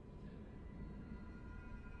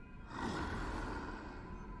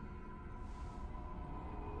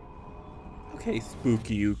 Okay,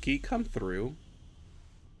 Spooky Yuki, come through.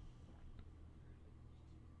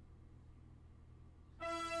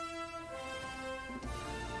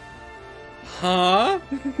 Huh?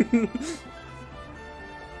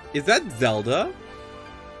 Is that Zelda?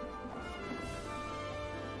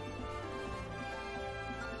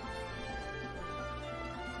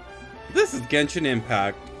 this is Genshin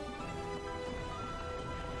Impact.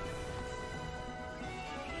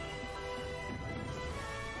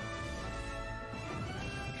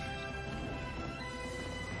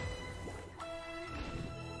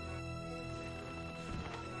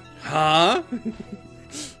 Huh?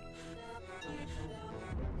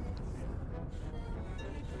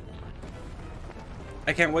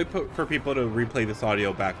 I can't wait for people to replay this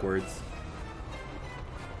audio backwards.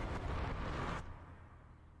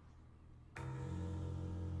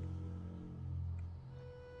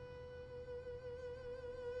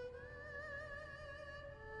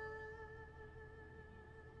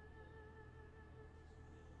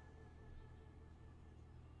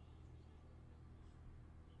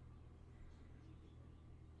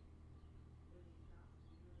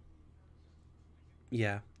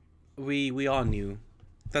 Yeah, we all knew.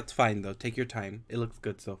 That's fine though. Take your time. It looks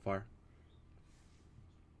good so far.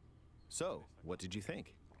 So, what did you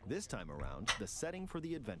think? This time around, the setting for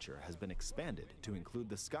the adventure has been expanded to include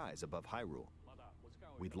the skies above Hyrule.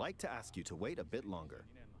 We'd like to ask you to wait a bit longer.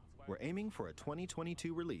 We're aiming for a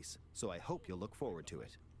 2022 release, so I hope you'll look forward to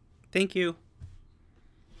it. Thank you.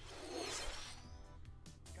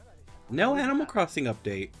 No Animal Crossing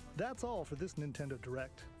update. That's all for this Nintendo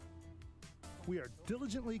Direct. We are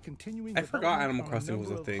diligently continuing. I forgot Animal Crossing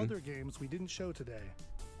was a of thing. Other games we didn't show today.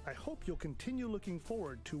 I hope you'll continue looking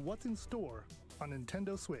forward to what's in store on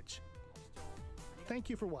Nintendo Switch.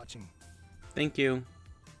 Thank you for watching. Thank you.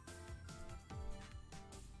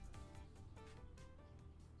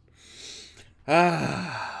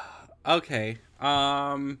 Okay.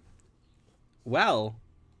 Well.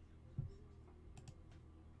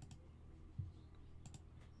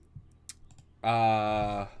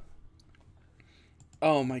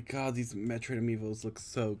 Oh my god, these Metroid Amiibos look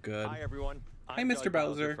so good. Hi everyone. Hi, I'm Mr. Doug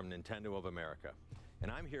Bowser. from Nintendo of America, and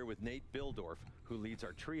I'm here with Nate Bildorf, who leads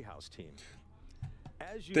our Treehouse team.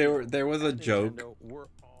 As you know, There was a at joke. Nintendo, we're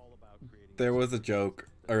all about creating There was a joke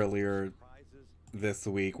earlier surprises. this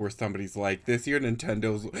week where somebody's like, this year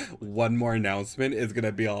Nintendo's one more announcement is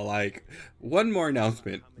gonna be all like, one more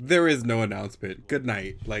announcement. There is no announcement. Good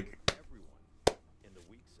night. Like, Everyone in the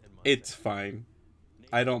weeks and months it's ahead. fine. Nate's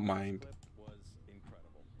I don't mind. clip was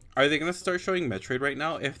incredible. Are they gonna start showing Metroid right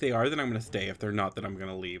now? If they are, then I'm gonna stay. If they're not, then I'm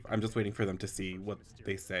gonna leave. I'm just waiting for them to see what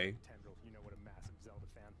they say. You know what a massive Zelda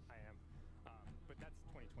fan I am. But that's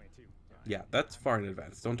 2022. Yeah, that's far in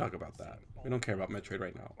advance. Don't talk about that. We don't care about Metroid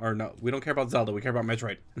right now. Or no, we don't care about Zelda. We care about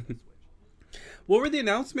Metroid. What were the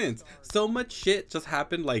announcements? So much shit just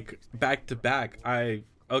happened like back to back.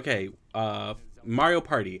 Mario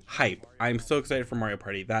Party, hype. I'm so excited for Mario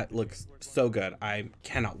Party. That looks so good. I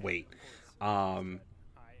cannot wait. I am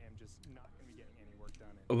just not going to be getting any work done.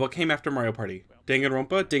 What came after Mario Party?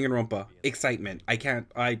 Danganronpa. Excitement.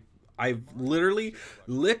 I've literally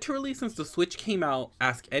since the Switch came out,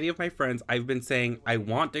 ask any of my friends, I've been saying I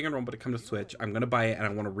want Danganronpa to come to Switch. I'm gonna buy it and I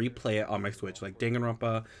want to replay it on my Switch. Like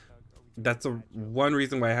Danganronpa, that's one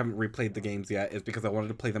reason why I haven't replayed the games yet, is because I wanted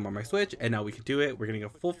to play them on my Switch, and now we can do it. We're getting a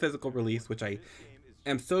full physical release, which I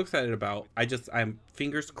am so excited about. I'm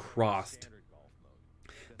fingers crossed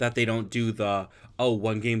that they don't do the, oh,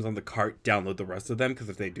 one game's on the cart, download the rest of them, because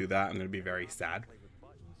if they do that, I'm going to be very sad.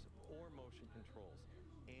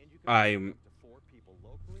 I'm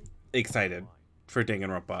excited for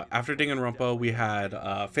Danganronpa. After Danganronpa, we had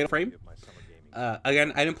Fatal Frame.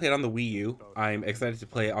 Again, I didn't play it on the Wii U. I'm excited to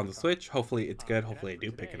play it on the Switch. Hopefully it's good. Hopefully I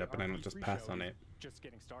do pick it up and I don't just pass on it. Just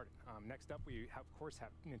getting started. Next up, we of course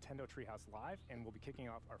have Nintendo Treehouse Live, and we'll be kicking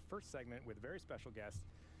off our first segment with a very special guest,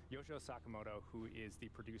 Yoshio Sakamoto, who is the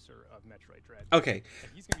producer of Metroid Dread. Okay.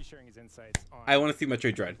 And he's going to be sharing his insights on... I want to see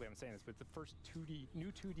Metroid Dread. I'm saying this, but the first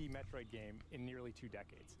new 2D Metroid game in nearly 2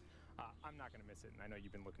 decades. I'm not going to miss it, and I know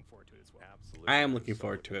you've been looking forward to it as well. Absolutely. I am looking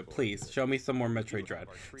forward to it. Please, show me some more Metroid Dread.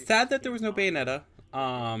 Sad that there was no Bayonetta.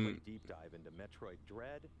 Deep dive into Metroid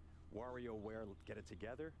Dread, WarioWare Get It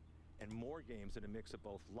Together, and more games in a mix of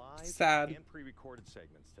both live Sad. and pre-recorded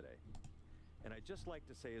segments today. And I'd just like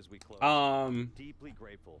to say as we close, deeply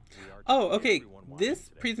grateful we are Oh, to okay. everyone watching This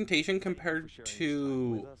today. presentation Thank you for compared sharing this time to...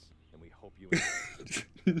 with us, and we hope you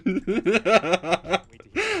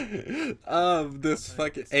this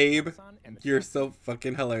fucking Abe, you're so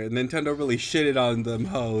fucking hilarious. Nintendo really shitted on them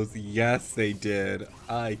hoes. Yes, they did.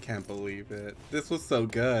 I can't believe it. This was so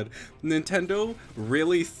good. Nintendo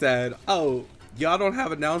really said, oh, y'all don't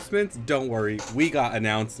have announcements? Don't worry, we got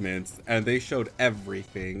announcements. And they showed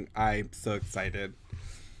everything. I'm so excited.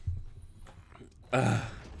 It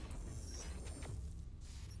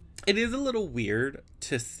is a little weird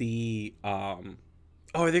to see,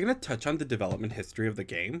 Oh, are they going to touch on the development history of the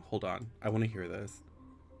game? Hold on. I want to hear this.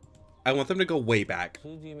 I want them to go way back.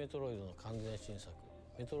 2D メトロイドの完全新作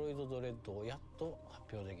メトロイドドレッドをやっと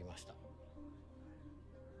発表できました。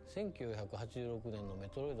1986年のメ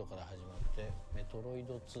トロイドから始まってメトロイ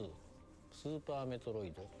ド2、スーパーメトロ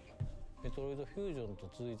イド、メトロイドフュージョンと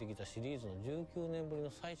続いてきたシリーズの19年ぶり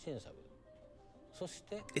の最新作。そし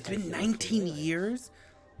て It's been 19 years?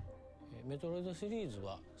 メトロイドシリーズ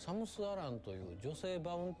はサムス・アランという女性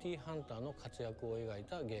バウンティーハンターの活躍を描い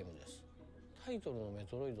たゲームです。タイトルのメ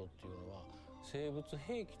トロイドっていうのは生物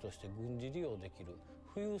兵器として軍事利用できる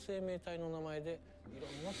浮遊生命体の名前でい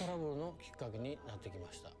ろんなトラブルのきっかけになってき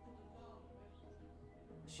ました。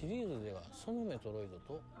シリーズではそのメトロイド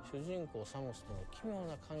と主人公サムスとの奇妙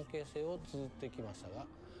な関係性を綴ってきましたが、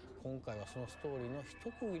今回はそのストーリーの一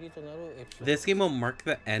区切りとなるエピソード。 This game will mark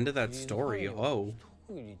the end of that story. Oh. 一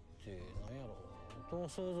区切りって何やろうと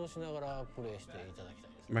想像しながらプレイしていただきた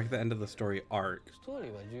いです。 Mark the end of the story arc. ストーリ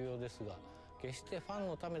ーは重要ですが、決してファン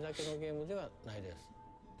のためだけのゲームではないです。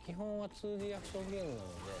基本は 2D アクションゲームなので。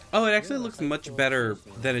 Oh, it actually looks much better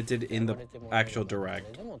than it did in the actual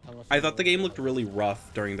direct. I thought the game looked really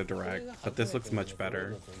rough during the direct, but this looks much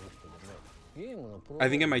better. I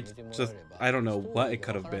think it might just, I don't know what it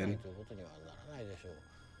could have been.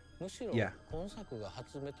 むしろ Yeah. 今作が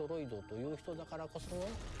初メトロイドという人だからこその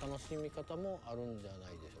楽しみ方もあるんじゃな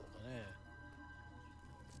いでしょうかね。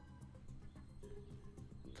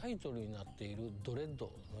タイトルになっているドレッ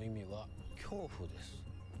ドの意味は恐怖です。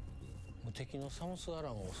無敵のサムス・アラ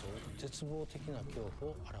ンを襲う絶望的な恐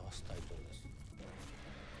怖を表すタイトルです。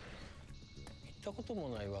行ったことも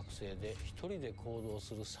ない惑星で一人で行動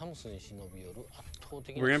するサムスに忍び寄る圧倒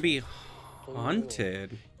的な We're gonna be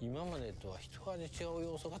haunted. 今までとは一味違う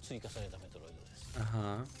要素が追加されたメトロイドです。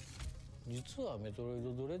Uh-huh. 実はメトロイ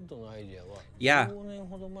ドドレッドのアイデアは Yeah. 15年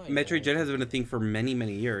ほど前に Metroid Dread has been a thing for many,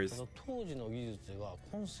 many years. 当時の技術では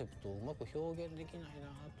コンセプトをうまく表現できないな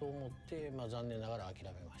と思って、残念ながら諦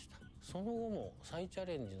めました。その後も再チャ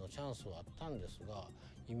レンジのチャンスはあったんですが、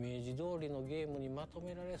イメージ通りのゲームにまと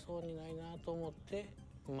められそうにないなと思って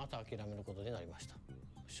また諦めることになりました。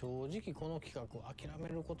正直この企画を諦め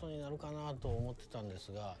ることになるかなと思ってたんで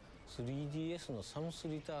すが、 3DS のサムス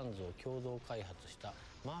リターンズを共同開発した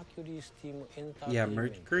マーキュリースティームエンターテイ Yeah, ンメン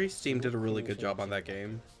ト Mercury Steam did a really good job on that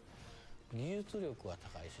game. 技術力は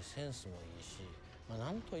高いしセンスもいいし、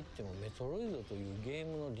なんといってもメトロイドというゲー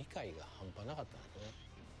ムの理解が半端なかったんですね。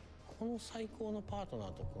この最高のパートナ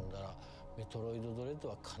ーと組んだらメトロイドドレッド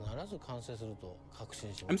は必ず完成すると確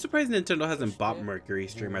信しま I'm す。 surprised Nintendo hasn't bought Mercury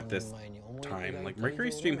Stream at this time. Like,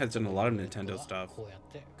 Mercury Stream has done a lot of Nintendo stuff. こうやっ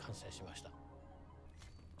て完成しました。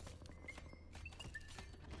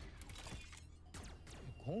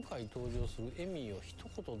今回登場するエミーを一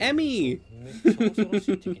言でエミーめっちゃ恐ろ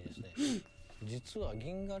しい敵ですね。実は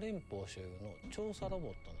銀河連邦所有の調査ロボットな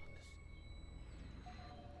んです。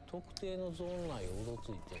特定のゾーン内をうろつ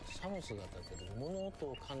いてサムスが立てる物音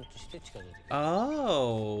を感知して近づいてきます。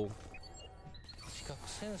 Oh. 視覚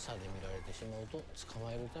センサーで見られてしまうと捕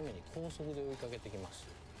まえるために高速で追いかけてきます。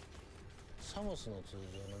サムスの通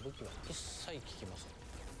常の武器は一切効きません。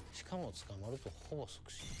しかも捕まるとほぼ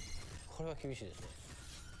即死。これは厳しいですね。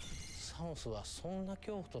サムスはそんな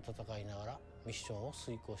恐怖と戦いながらミッションを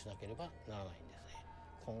遂行しなければならないんですね。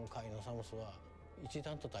今回のサムスは一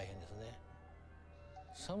段と大変ですね。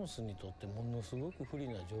サムスにとってものすごく不利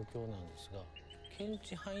な状況なんですが、検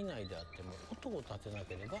知範囲内であっても音を立てな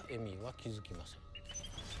ければエミーは気づきません。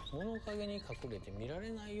物陰に隠れて見ら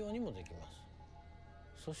れないようにもできま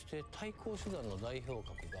す。そして対抗手段の代表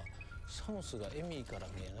格がサムスがエミーから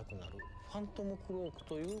見えなくなるファントムクローク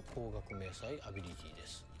という高額迷彩アビリティで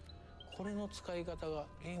す。これの使い方が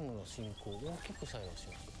ゲームの進行を大きく作用し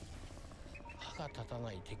ます。歯が立た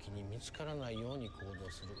ない敵に見つからないように行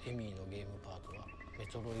動するエミーのゲームパートはメ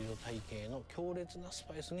トロイド体系の強烈なス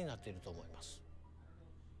パイスになっていると思います。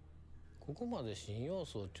ここまで新要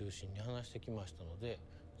素を中心に話してきましたので、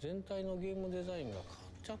全体のゲームデザインが変わっ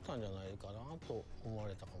ちゃったんじゃないかなと思わ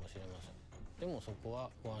れたかもしれません。でもそこは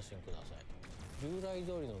ご安心ください。従来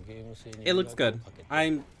通りのゲーム性に It looks good.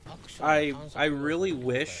 I really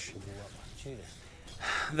wish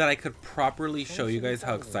that I could properly show you guys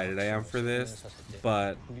how excited I am for this,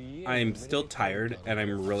 but I'm still tired and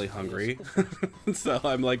I'm really hungry. So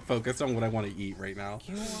I'm like focused on what I want to eat right now.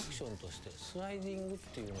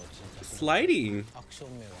 Sliding?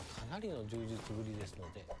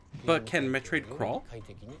 But can Metroid crawl?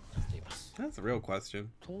 That's a real question.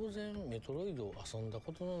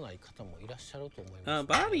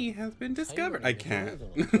 Bobby has been discovered. I can't.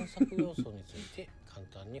 簡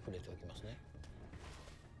単に触れておきますね。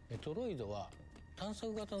メトロイドは探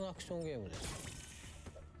索型のアクションゲームです。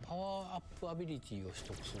パワーアップアビリティを取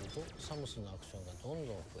得するとサムスのアクションがどん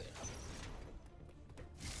どん増える。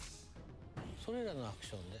それらのアク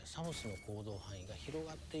ションでサムスの行動範囲が広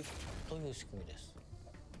がっていくという仕組みです。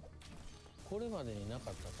これまでにな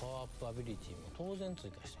かったパワーアップアビリティも当然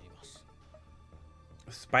追加しています。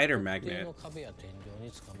Spider 特定 magnet. の壁や天井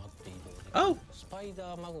に捕まって移動できる Oh! スパイ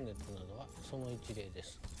ダーマグネットなどはその一例で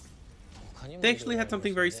す。他にも They actually had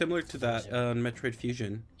something very いろいろあ similar ります to ので that on Metroid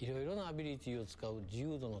Fusion. いろいろなアビリティを使う自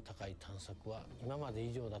由度の高い探索は今まで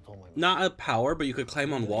以上だと思います。 Not a power, but you could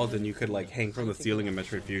climb on walls and you could like hang from the ceiling in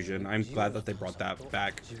Metroid Fusion. I'm glad that they brought that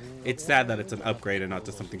back. It's sad that it's an upgrade and not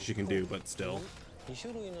just something she can do, but still. 2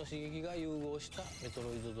種類の刺激が融合したメト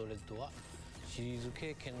ロイドドレッドはシリーズ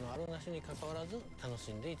経験のあるなしに関わらず楽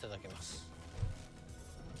しんでいただけます。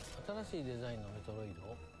新しいデザインのメトロイド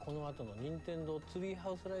をこの後の任天堂ツリー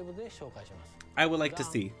ハウスライブで紹介します。 I would like to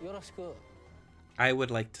see. よろしく。 I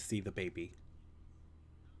would like to see the baby.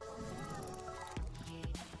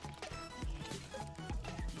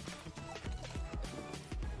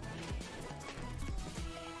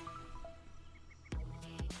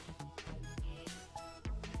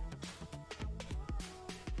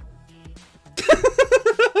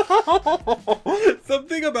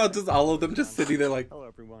 Something about just all of them just sitting there like. Hello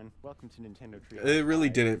everyone, welcome to Nintendo Trio. It really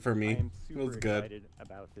did it for I me. am It was super good. excited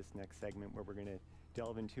about this next segment where we're going to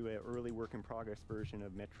delve into an early work in progress version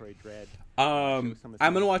of Metroid Dread. I'm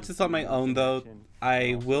gonna watch this on my own though.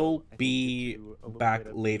 I will be back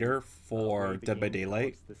later for Dead by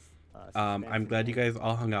Daylight. I'm glad you guys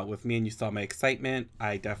all hung out with me and you saw my excitement.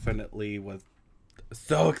 I definitely was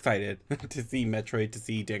so excited to see Metroid, to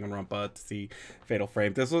see Danganronpa, to see Fatal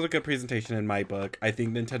Frame. This was a good presentation in my book. I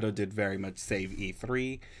think Nintendo did very much save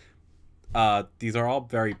E3. These are all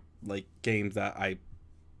very like games that I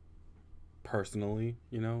personally,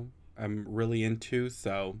 you know, I'm really into,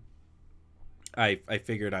 so I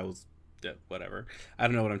figured I was whatever. I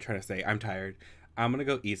don't know what I'm trying to say. I'm tired. I'm gonna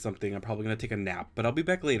go eat something. I'm probably gonna take a nap, but I'll be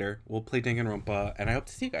back later. We'll play Danganronpa, and I hope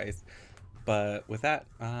to see you guys. But with that,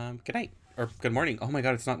 good night or good morning. Oh my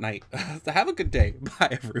god, it's not night. So have a good day. Bye,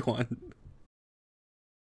 everyone.